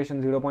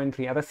कॉन्सन्ट्रेशन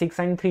 0.3. आता 6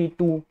 आणि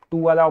 3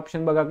 2 वाला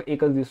ऑप्शन बघा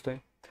एकच दिसतोय.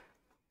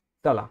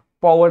 चला,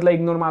 पॉवरला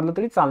इग्नोर मारलं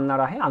तरी चालणार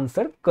आहे,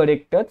 आन्सर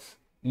करेक्टच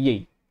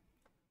येईल.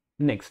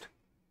 Next,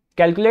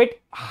 calculate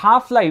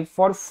half life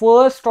for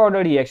first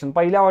order reaction,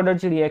 पहिल्या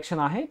ऑर्डरची रिएक्शन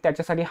आहे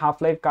त्याच्यासाठी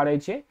हाफ लाईफ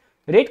काढायचे,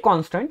 रेट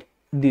कॉन्स्टंट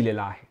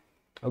दिलेला आहे.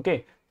 ओके,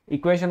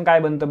 इक्वेशन काय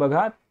बनतं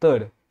बघा,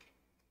 तर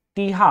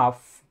T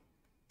half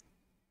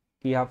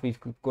is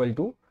equal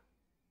to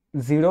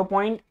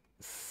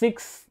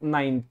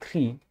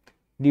 0.693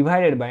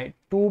 divided by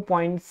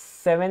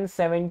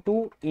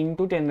 2.772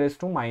 into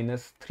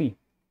 10⁻3.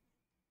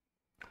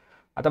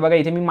 आता बघा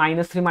इथे मी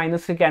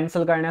 -3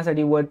 कॅन्सल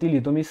करण्यासाठी वरती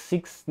लिहितो मी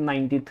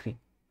 693,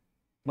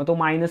 मग तो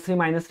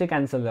 -3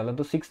 कॅन्सल झाला,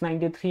 तो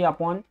 693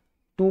 अपॉन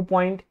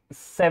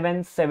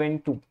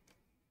 2.772.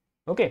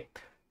 ओके,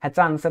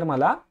 ह्याचा आन्सर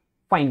मला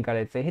फाईन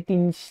करायचं आहे. हे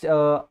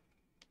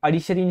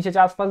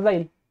 250-300च्या आसपास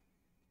जाईल.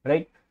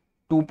 राईट,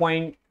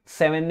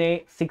 2.7 ने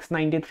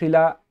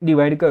 693ला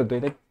डिवाइड करतोय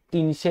तर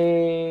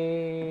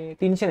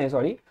 300 नाही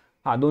सॉरी,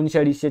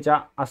 200-250च्या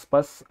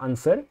आसपास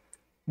आन्सर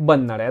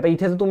बनणार आहे. आता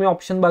इथे जर तुम्ही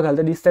ऑप्शन बघाल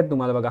तर दिसतात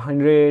तुम्हाला बघा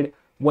 100,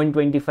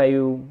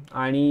 125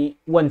 आणि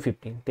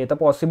 150. ते तर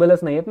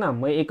पॉसिबलच नाही आहेत ना,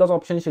 मग एकच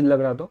ऑप्शन शिल्लक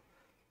राहतो.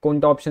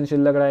 कोणता ऑप्शन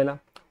शिल्लक राहिला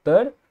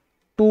तर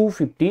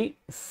 250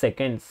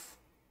 सेकंड्स.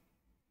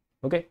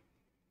 ओके,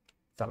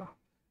 चला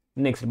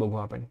नेक्स्ट बघू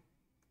आपण.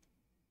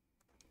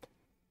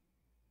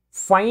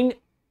 फाइंड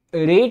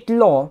रेट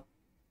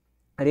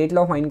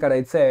लॉ फाइंड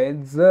करायचं आहे.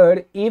 जर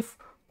इफ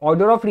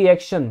ऑर्डर ऑफ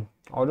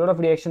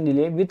रिएक्शन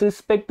दिले with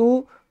respect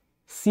to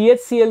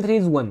CHCl3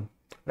 is 1,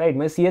 right.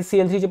 म्हणजे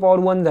CHCl3 ची पॉवर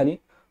 1 झाली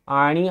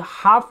आणि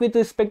half with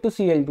respect to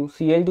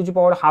Cl2 ची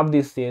पॉवर हाफ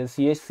दिसते,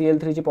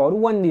 CHCl3 ची पॉवर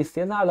 1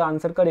 दिसते. झालं,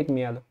 आन्सर करेक्ट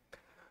मिळालं.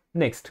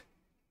 नेक्स्ट,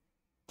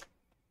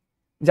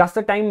 जास्त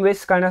टाइम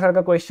वेस्ट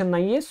करण्यासारखा क्वेश्चन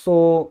नाहीये,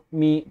 सो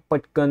मी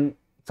पटकन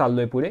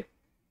चाललोय पुढे.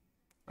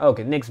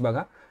 ओके, नेक्स्ट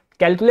बघा.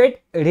 Calculate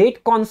rate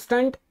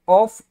constant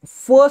of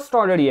first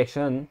order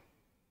reaction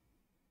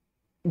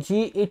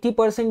G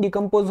 80%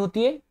 decompose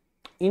होतीये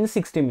इन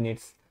 60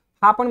 मिनिट्स.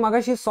 हा आपण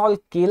मगाशी सॉल्व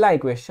केला आहे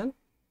क्वेश्चन,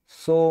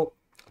 सो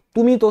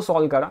तुम्ही तो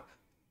सॉल्व करा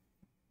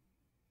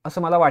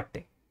असं मला वाटते.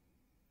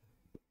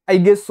 आय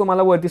गेस सो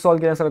मला वरती सॉल्व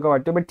केल्यासारखं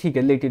वाटतं, बट ठीक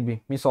आहे, let it be.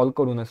 Me solve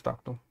करूनच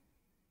टाकतो.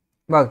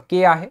 बघ,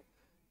 के आहे,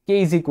 के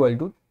is equal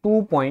to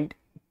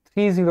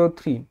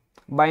 2.303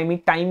 bye, me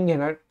time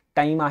घेणार,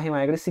 टाइम आहे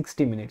माझ्याकडे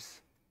 60 minutes.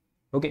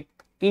 Okay,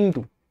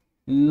 into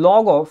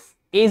log of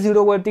A0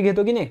 वरती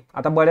घेतो की नाही.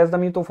 आता बऱ्याचदा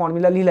मी तो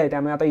फॉर्म्युला लिहिलाय,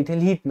 त्यामुळे आता इथे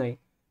लिहित नाही.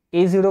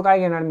 A0 काय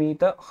घेणार मी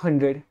इथं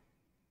 100.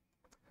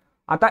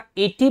 आता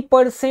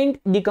 80%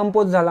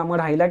 डिकम्पोज झाला, मग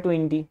राहिला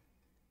 20,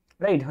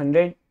 राईट.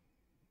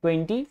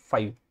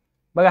 125.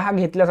 बघा, हा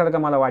घेतल्यासारखा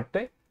मला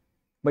वाटतोय,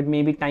 बट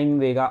मे बी टाइम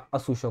वेगळा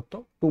असू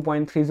शकतो.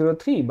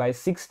 2.303 bye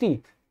 60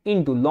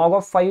 into log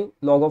of 5.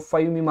 Log of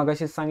 5 मी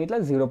मगाशीच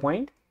सांगितलं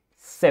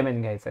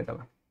 0.7 घ्यायचं आहे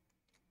त्याला,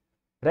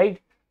 राईट.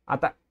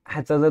 आता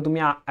ह्याचा जर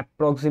तुम्ही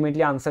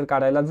अप्रॉक्सिमेटली आन्सर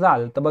काढायला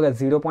जाल तर बघा,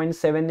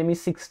 0.7 ने मी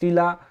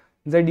 60ला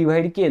जर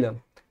डिव्हाइड केलं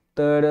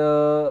तर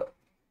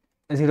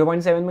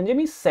 0.7 म्हणजे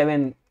मी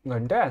 7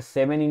 घंटे,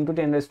 7 इंटू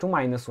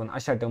 10⁻⁻1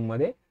 अशा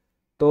टर्ममध्ये.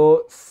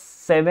 तो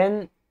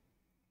 7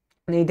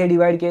 ने इथे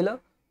डिवाइड केलं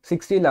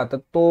 60ला तर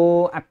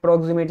तो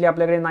अप्रॉक्सिमेटली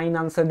आपल्याकडे 9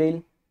 आन्सर देईल,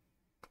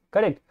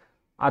 करेक्ट.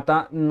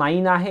 आता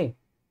 9 आहे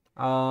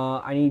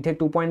आणि इथे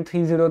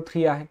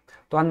 2.303 आहे,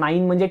 तो हा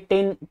 9 म्हणजे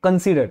 10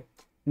 कन्सिडर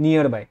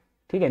नियर बाय,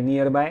 ठीक आहे.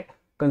 नियर बाय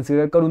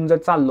कन्सिडर करून जर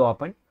चाललो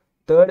आपण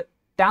तर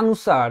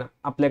त्यानुसार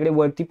आपल्याकडे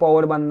वरती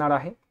पॉवर बनणार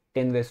आहे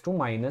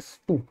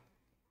 10⁻²,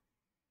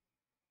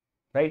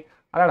 राईट.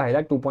 आता राहिला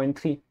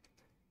 2.3,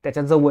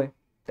 त्याच्या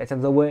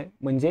जवळ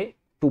म्हणजे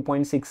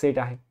 2.68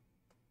 आहे.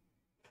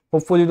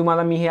 होपफुली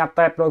तुम्हाला मी हे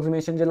आता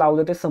अप्रॉक्सिमेशन जे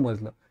लावलं ते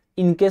समजलं.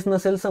 इन केस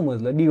नसेल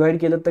समजलं, डिवाइड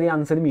केलं तरी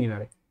आन्सर मिळणार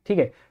आहे, ठीक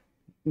आहे.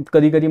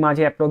 कधी कधी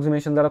माझे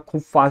अप्रॉक्सिमेशन जरा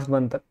खूप फास्ट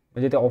बनतात,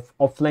 म्हणजे ते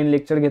ऑफलाईन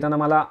लेक्चर घेताना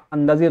मला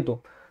अंदाज येतो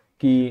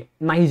की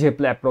नाही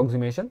झेपलं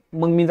अप्रॉक्सिमेशन,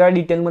 मग मी जरा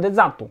डिटेलमध्ये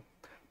जातो.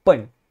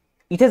 पण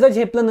इथे जर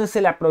झेपलं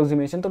नसेल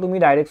अप्रॉक्सिमेशन तर तुम्ही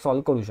डायरेक्ट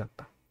सॉल्व्ह करू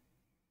शकता.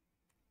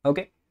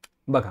 ओके,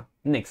 बघा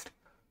next.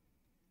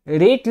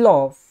 Rate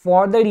law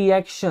for the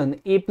reaction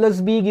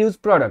A+B gives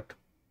product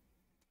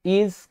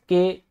is K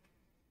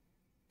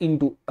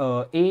into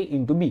A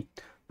into B.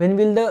 When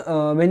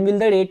will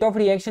the rate of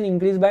reaction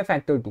increase by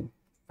factor 2?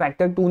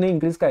 Factor 2 ने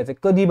इंक्रीज करायचं.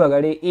 कधी बघा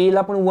रे, A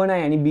ला पण 1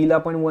 आहे आणि B ला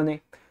पण 1 आहे,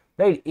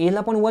 राईट. A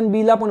ला पण 1,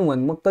 B ला पण 1,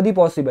 मग कधी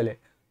पॉसिबल आहे.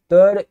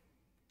 तर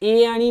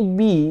A आणि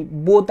B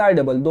बोथ आर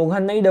डबल,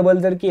 दोघांनाही डबल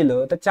जर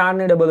केलं तर 4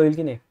 ने डबल होईल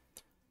की नाही,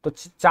 तो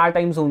 4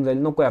 टाइम्स होऊन जाईल.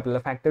 नको आपल्याला,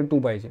 फॅक्टर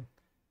 2 पाहिजे.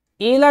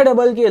 A ला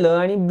डबल केलं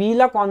आणि B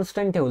ला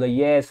कॉन्स्टंट ठेवलं,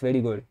 येस,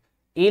 व्हेरी गुड.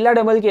 A ला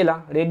डबल केला,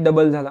 रेट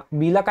डबल झाला.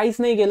 B ला काहीच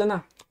नाही केलं ना,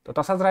 तो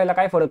तसाच राहिला,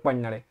 काय फरक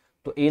पडणार आहे.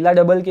 तो A ला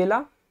डबल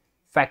केला,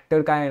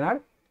 फॅक्टर काय येणार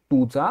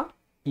 2 चा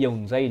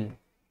येऊन जाईल.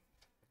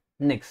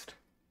 Next,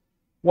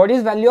 what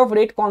is value of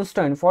rate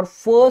constant for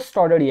first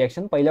order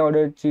reaction. पहिल्या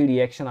ऑर्डरची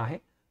रिएक्शन आहे,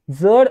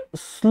 जर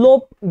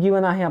स्लोप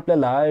गिवन आहे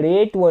आपल्याला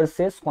रेट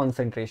वर्सेस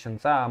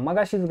कॉन्सन्ट्रेशनचा. मग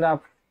अशीच ग्राफ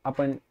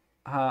आपण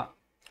हा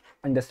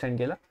अंडरस्टँड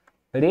केला.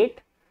 रेट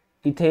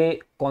इथे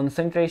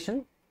कॉन्सन्ट्रेशन,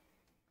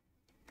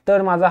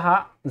 तर माझा हा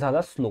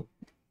झाला स्लोप,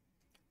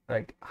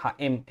 राईट. हा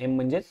एम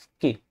म्हणजेच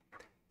के,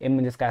 एम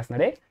म्हणजेच काय असणार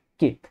आहे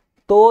के.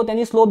 तो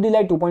त्यांनी स्लोप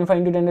दिलाय 2.5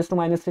 इंटू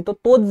 10⁻³ तो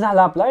तोच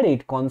झाला आपला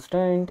रेट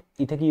कॉन्स्टंट,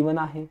 इथे गिवन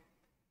आहे,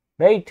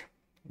 right.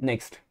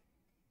 Next,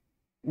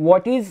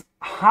 what is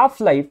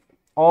half life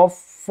of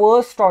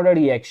first order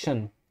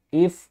reaction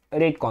if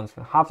rate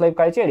constant. Half life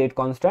कायचे, रेट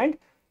कॉन्स्टंट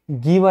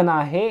गिवन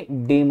आहे,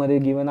 डे मध्ये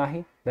गिवन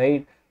आहे,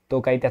 राईट. तो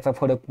काही त्याचा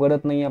फरक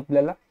पडत नाही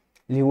आपल्याला.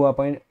 लिहू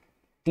आपण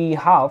टी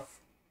हाफ,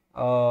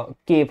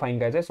 के फाईन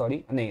करायचं आहे, सॉरी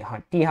नाही, हा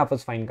टी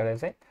हाफच फाईन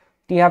करायचं आहे.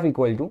 T half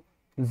equal to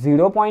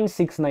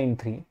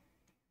 0.693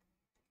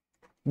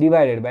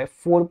 divided by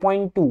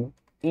 4.2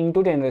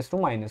 into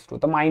 10⁻².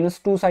 तर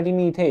 -2 साठी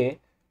मी इथे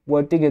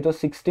वरती घेतो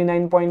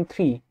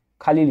 69.3,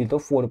 खाली लिहितो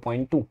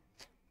 4.2.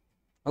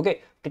 ओके,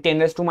 ते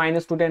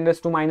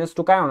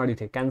 10⁻² काय होणार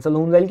इथे, कॅन्सल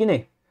होऊन जाईल की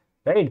नाही,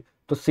 राईट.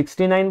 तो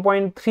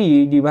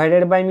 69.3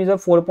 डिवायडेड बाय मी जर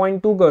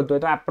 4.2 करतोय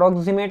तर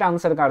अप्रॉक्सिमेट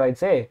आन्सर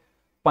काढायचं आहे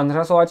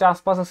 1500च्या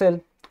आसपास असेल.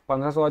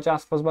 1500च्या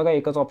आसपास बघा,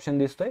 एकच ऑप्शन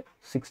दिसतोय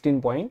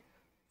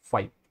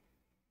 16.5.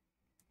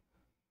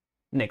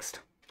 नेक्स्ट,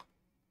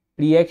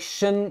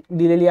 रिएक्शन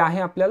दिलेली आहे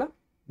आपल्याला,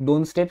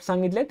 2 स्टेप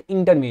सांगितलेत.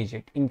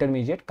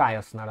 इंटरमिजिएट काय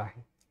असणार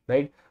आहे,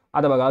 राईट.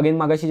 आता बघा, अगेन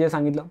मागाशी जे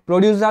सांगितलं,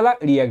 प्रोड्यूस झाला,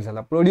 रिॲक्ट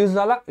झाला, प्रोड्यूस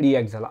झाला,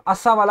 रिॲक्ट झाला,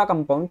 असा वाला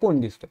कंपाऊंड कोण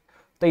दिसतोय.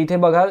 तर इथे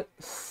बघा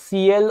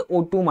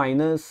ClO2-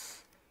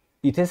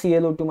 इथे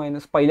ClO2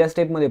 मायनस पहिल्या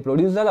स्टेपमध्ये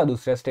प्रोड्यूस झाला,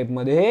 दुसऱ्या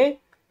स्टेपमध्ये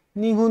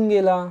निघून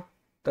गेला,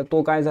 तर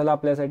तो काय झाला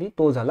आपल्यासाठी,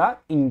 तो झाला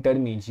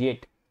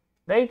इंटरमिजिएट,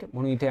 राईट.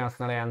 म्हणून इथे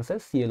असणार आहे answer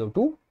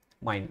ClO2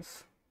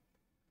 minus.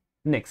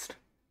 Next,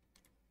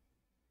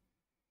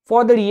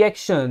 for the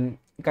reaction,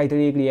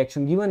 काहीतरी एक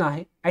रिएक्शन गिवन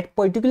आहे, at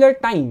particular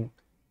time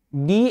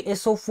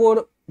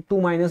DSO4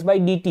 2 bye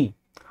dt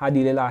हा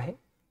दिलेला आहे,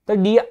 तर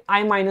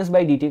DI मायनस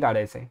बाय dt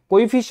काढायचं आहे.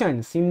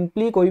 कोइफिशियंट,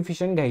 सिम्पली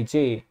कोइफिशियंट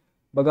घ्यायचे.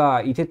 बघा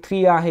इथे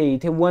 3 आहे,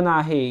 इथे 1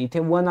 आहे, इथे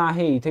 1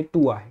 आहे, इथे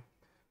 2 आहे,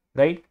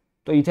 राईट.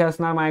 तो इथे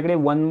असणार माझ्याकडे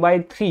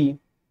 1/3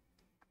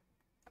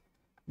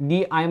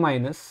 DI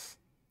minus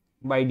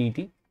bye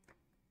dt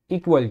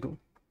equal to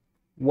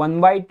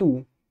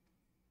 1/2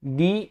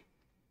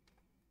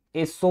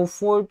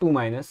 DSO4 2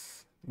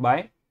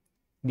 bye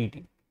dt,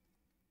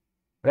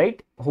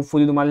 right.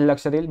 Hopefully तुम्हाला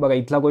लक्षात येईल. बघा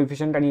इथला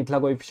कोइफिशियंट आणि इथला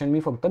कोइफिशियंट मी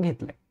फक्त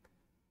घेतलाय.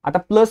 आता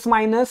प्लस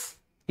मायनस,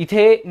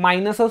 इथे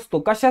मायनस असतो,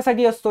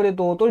 कशासाठी असतो रे,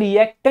 तो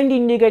रिएक्टंट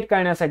इंडिकेट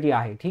करण्यासाठी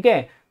आहे, ठीक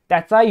आहे.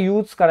 त्याचा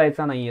यूज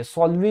करायचा नाहीये,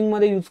 सॉल्व्हिंग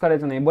मध्ये यूज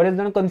करायचा नाही. बरेच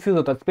जण कन्फ्यूज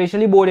होतात,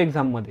 स्पेशली बोर्ड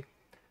एक्झाम मध्ये,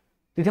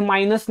 तिथे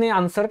मायनसने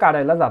आन्सर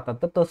काढायला जातात,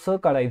 तर तसं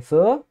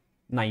करायचं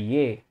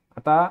नाहीये.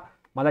 आता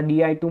मला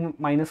DI2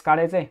 मायनस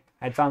काढायचं आहे,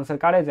 ह्याचा आन्सर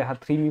काढायचा आहे, हा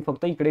 3 मी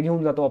फक्त इकडे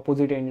घेऊन जातो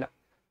ऑपोजिट एंडला.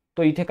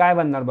 तो इथे काय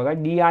बनणार बघा,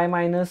 DI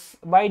minus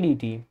bye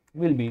dt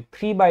will be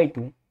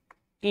 3/2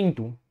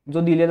 into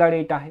जो दिलेला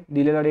रेट आहे,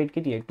 दिलेला रेट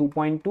किती आहे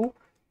 2.2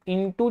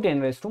 इंटू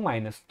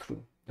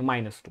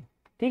 10⁻⁻2,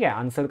 ठीक आहे.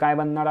 आन्सर काय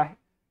बनणार आहे,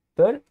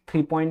 तर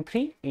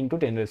 3.3 इंटू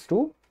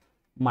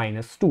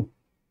 10⁻².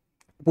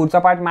 पुढचा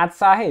पार्ट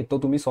मॅथ्सचा आहे, तो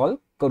तुम्ही सॉल्व्ह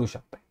करू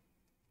शकता.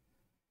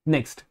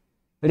 Next,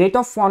 rate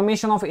of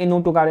formation of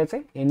NO2 काढायचं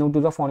आहे.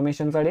 NO2 चा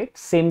फॉर्मेशनचा रेट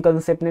सेम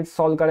कन्सेप्टने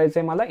सॉल्व्ह करायचं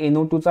आहे मला.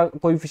 NO2 चा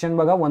कोइफिशियंट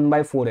बघा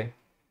 1/4 आहे,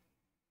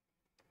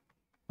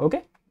 okay.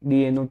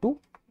 DNO2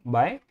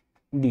 bye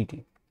dt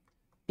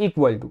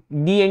equal to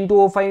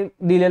DN2O5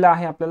 दिलेला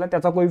आहे आपल्याला,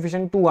 त्याचा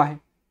कोइफिशियंट 2 आहे,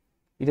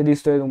 इथे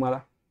दिसतोय तुम्हाला,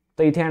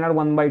 तर इथे येणार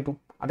 1/2.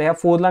 आता ह्या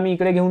 4 ला मी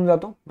इकडे घेऊन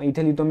जातो, मग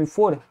इथे लिहितो मी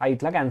 4, हा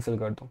इथला कॅन्सल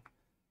करतो,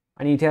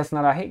 आणि इथे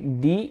असणार आहे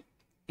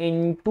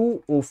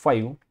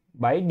DN2O5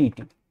 बाय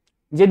dt,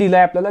 जे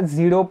दिलंय आपल्याला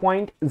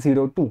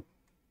 0.02,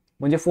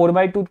 म्हणजे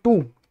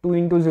 4/2 2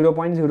 into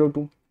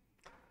 0.02,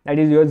 that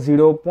is your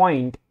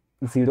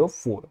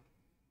 0.04.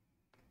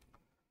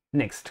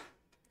 Next,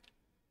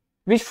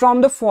 which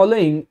from the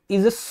following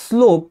is a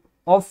slope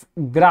of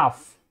graph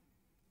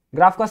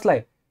कसला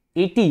आहे,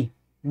 80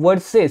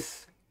 versus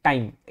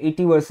time,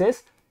 80 versus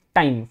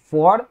time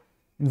for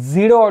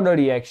zero order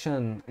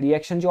reaction.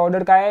 रिएक्शनची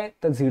order काय आहे,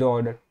 तर झिरो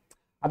ऑर्डर.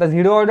 आता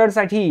झिरो ऑर्डर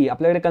साठी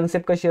आपल्याकडे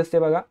कन्सेप्ट कशी असते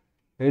बघा,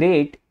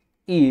 रेट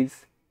इज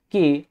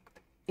k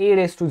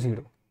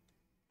a⁻0,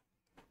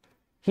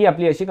 ही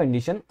आपली अशी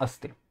कंडिशन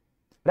असते,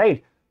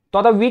 राईट. तो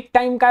आता विथ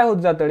टाइम काय होत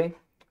जातं रे,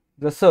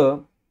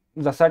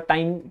 जसा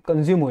टाइम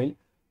कंझ्युम होईल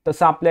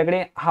तसं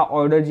आपल्याकडे हा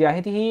ऑर्डर जी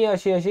आहे ती ही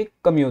अशी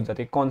कमी होत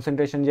जाते,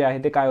 कॉन्सन्ट्रेशन जे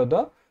आहे ते काय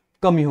होतं,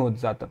 कमी होत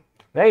जातं,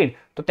 राईट.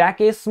 तर त्या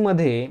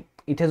केसमध्ये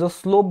इथे जो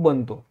स्लोप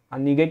बनतो हा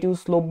निगेटिव्ह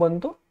स्लोप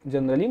बनतो,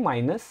 जनरली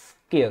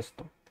 -k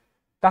असतो.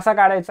 कसा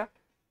काढायचा,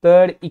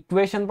 तर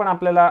इक्वेशन पण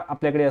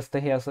आपल्याकडे असतं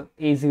हे असं,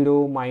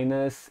 a0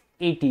 minus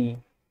at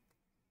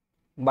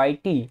bye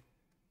t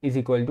is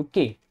equal to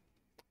k.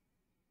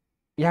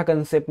 ह्या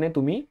कन्सेप्टने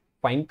तुम्ही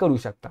फाइंड करू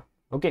शकता,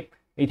 ओके.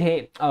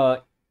 इथे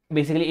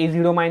basically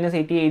a0 minus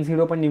at,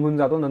 a0 पण निघून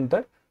जातो,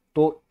 नंतर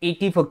तो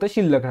at फक्त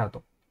शिल्लक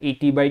राहतो,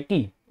 at bye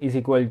t is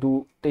equal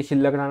to ते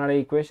शिल्लक राहणारे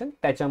इक्वेशन,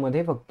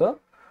 त्याच्यामध्ये फक्त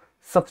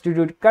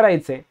सबस्टिट्यूट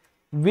करायचंय.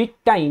 विथ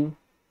टाइम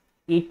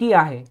at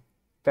आहे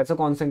त्याचं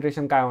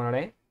कॉन्सन्ट्रेशन काय होणार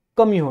आहे,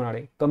 कमी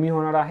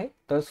होणार आहे,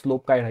 तर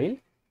स्लोप काय राहील,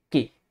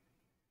 k.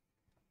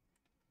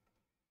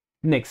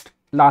 नेक्स्ट,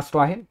 लास्ट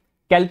आहे,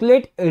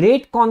 calculate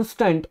rate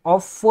constant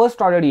of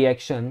first order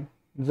reaction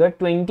जर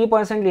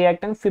 20%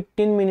 रिएक्टंट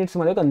 15 मिनिट्स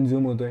मध्ये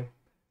कंझ्युम होतोय.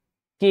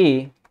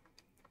 k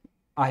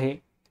आहे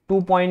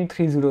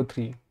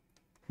 2.303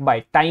 बाय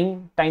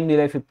टाइम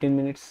दिलाय 15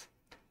 मिनिट्स.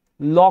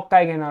 लॉग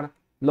काय घेणार,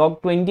 लॉग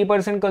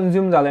 20%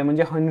 कंझ्युम झालाय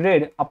म्हणजे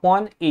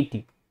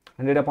 100/80,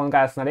 100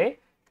 काय असणार आहे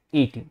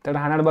 80, तर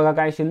राहणार बघा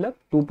काय शिल्लक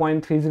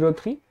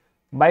 2.303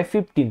 बाय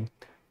 15.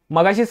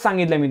 मगाशीच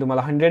सांगितलं मी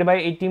तुम्हाला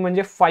 100/80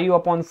 म्हणजे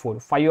 5/4,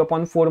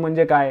 5/4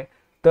 म्हणजे काय,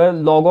 तर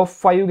लॉग ऑफ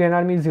 5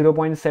 घेणार मी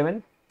 0.7,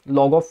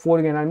 लॉग ऑफ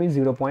 4 घेणार मी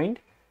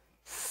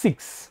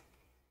 0.6,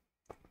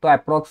 तो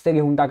अप्रॉक्स ते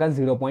घेऊन टाका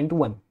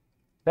 0.1,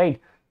 राईट.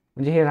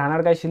 म्हणजे हे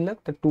राहणार काय शिल्लक,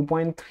 तर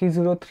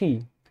 2.303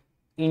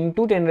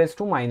 इंटू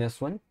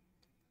 10⁻⁻1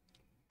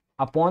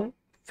 अपॉन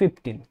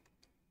 15,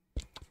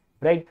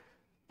 राईट.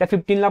 त्या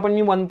 15ला पण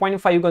मी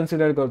 1.5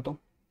 कन्सिडर करतो,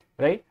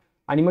 राईट.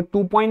 आणि मग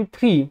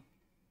 2.3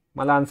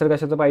 मला आन्सर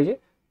कशाचं पाहिजे,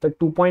 तर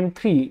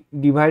 2.3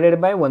 डिवायडेड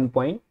बाय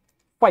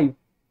 1.5.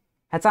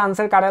 ह्याचा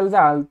आन्सर काढायला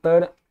जाल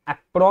तर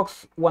अप्रॉक्स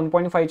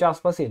 1.5च्या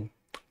आसपास येईल.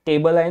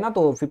 टेबल आहे ना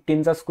तो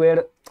 15चा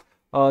स्क्वेअर,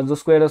 जो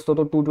स्क्वेअर असतो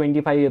तो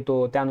 225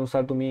 येतो,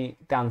 त्यानुसार तुम्ही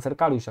ते आन्सर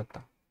काढू शकता.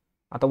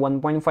 आता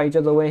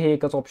 1.5च्या जवळ हे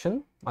एकच ऑप्शन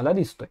मला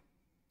दिसतोय,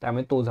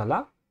 त्यामुळे तो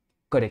झाला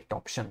correct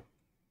option.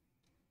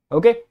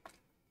 Okay,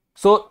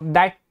 so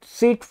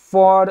that's it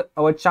for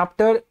our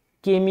chapter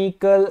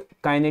chemical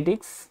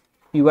kinetics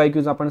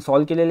PYQs आपण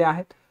सॉल्व्ह केलेले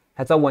आहेत.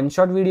 ह्याचा one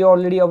shot video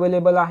already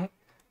available आहे.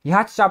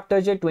 ह्याच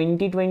चॅप्टरचे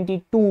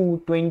 2022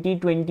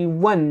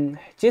 2021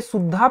 चे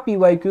सुद्धा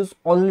PYQs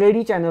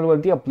ऑलरेडी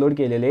चॅनलवरती अपलोड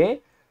केलेले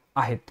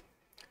आहेत.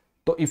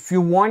 तो if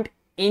you want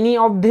any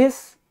of this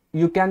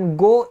you can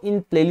go in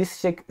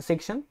playlist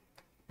section.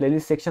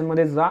 Playlist section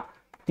मध्ये जा,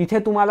 तिथे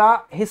तुम्हाला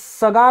हे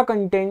सगळा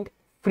कंटेंट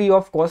फ्री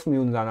ऑफ कॉस्ट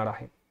मिळून जाणार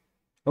आहे.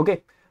 ओके.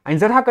 आणि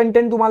जर हा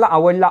कंटेंट तुम्हाला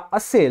आवडला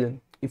असेल,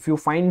 इफ यू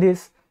फाइंड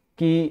धिस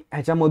की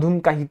ह्याच्यामधून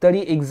काहीतरी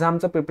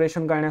एक्झामचं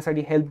प्रिपरेशन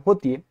करण्यासाठी हेल्प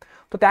होतीये,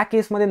 तर त्या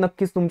केसमध्ये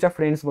नक्कीच तुमच्या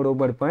फ्रेंड्स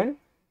बरोबर पण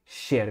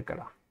शेअर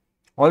करा.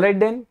 All right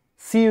then,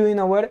 C you in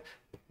our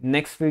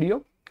next video.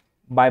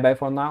 Bye bye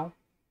for now.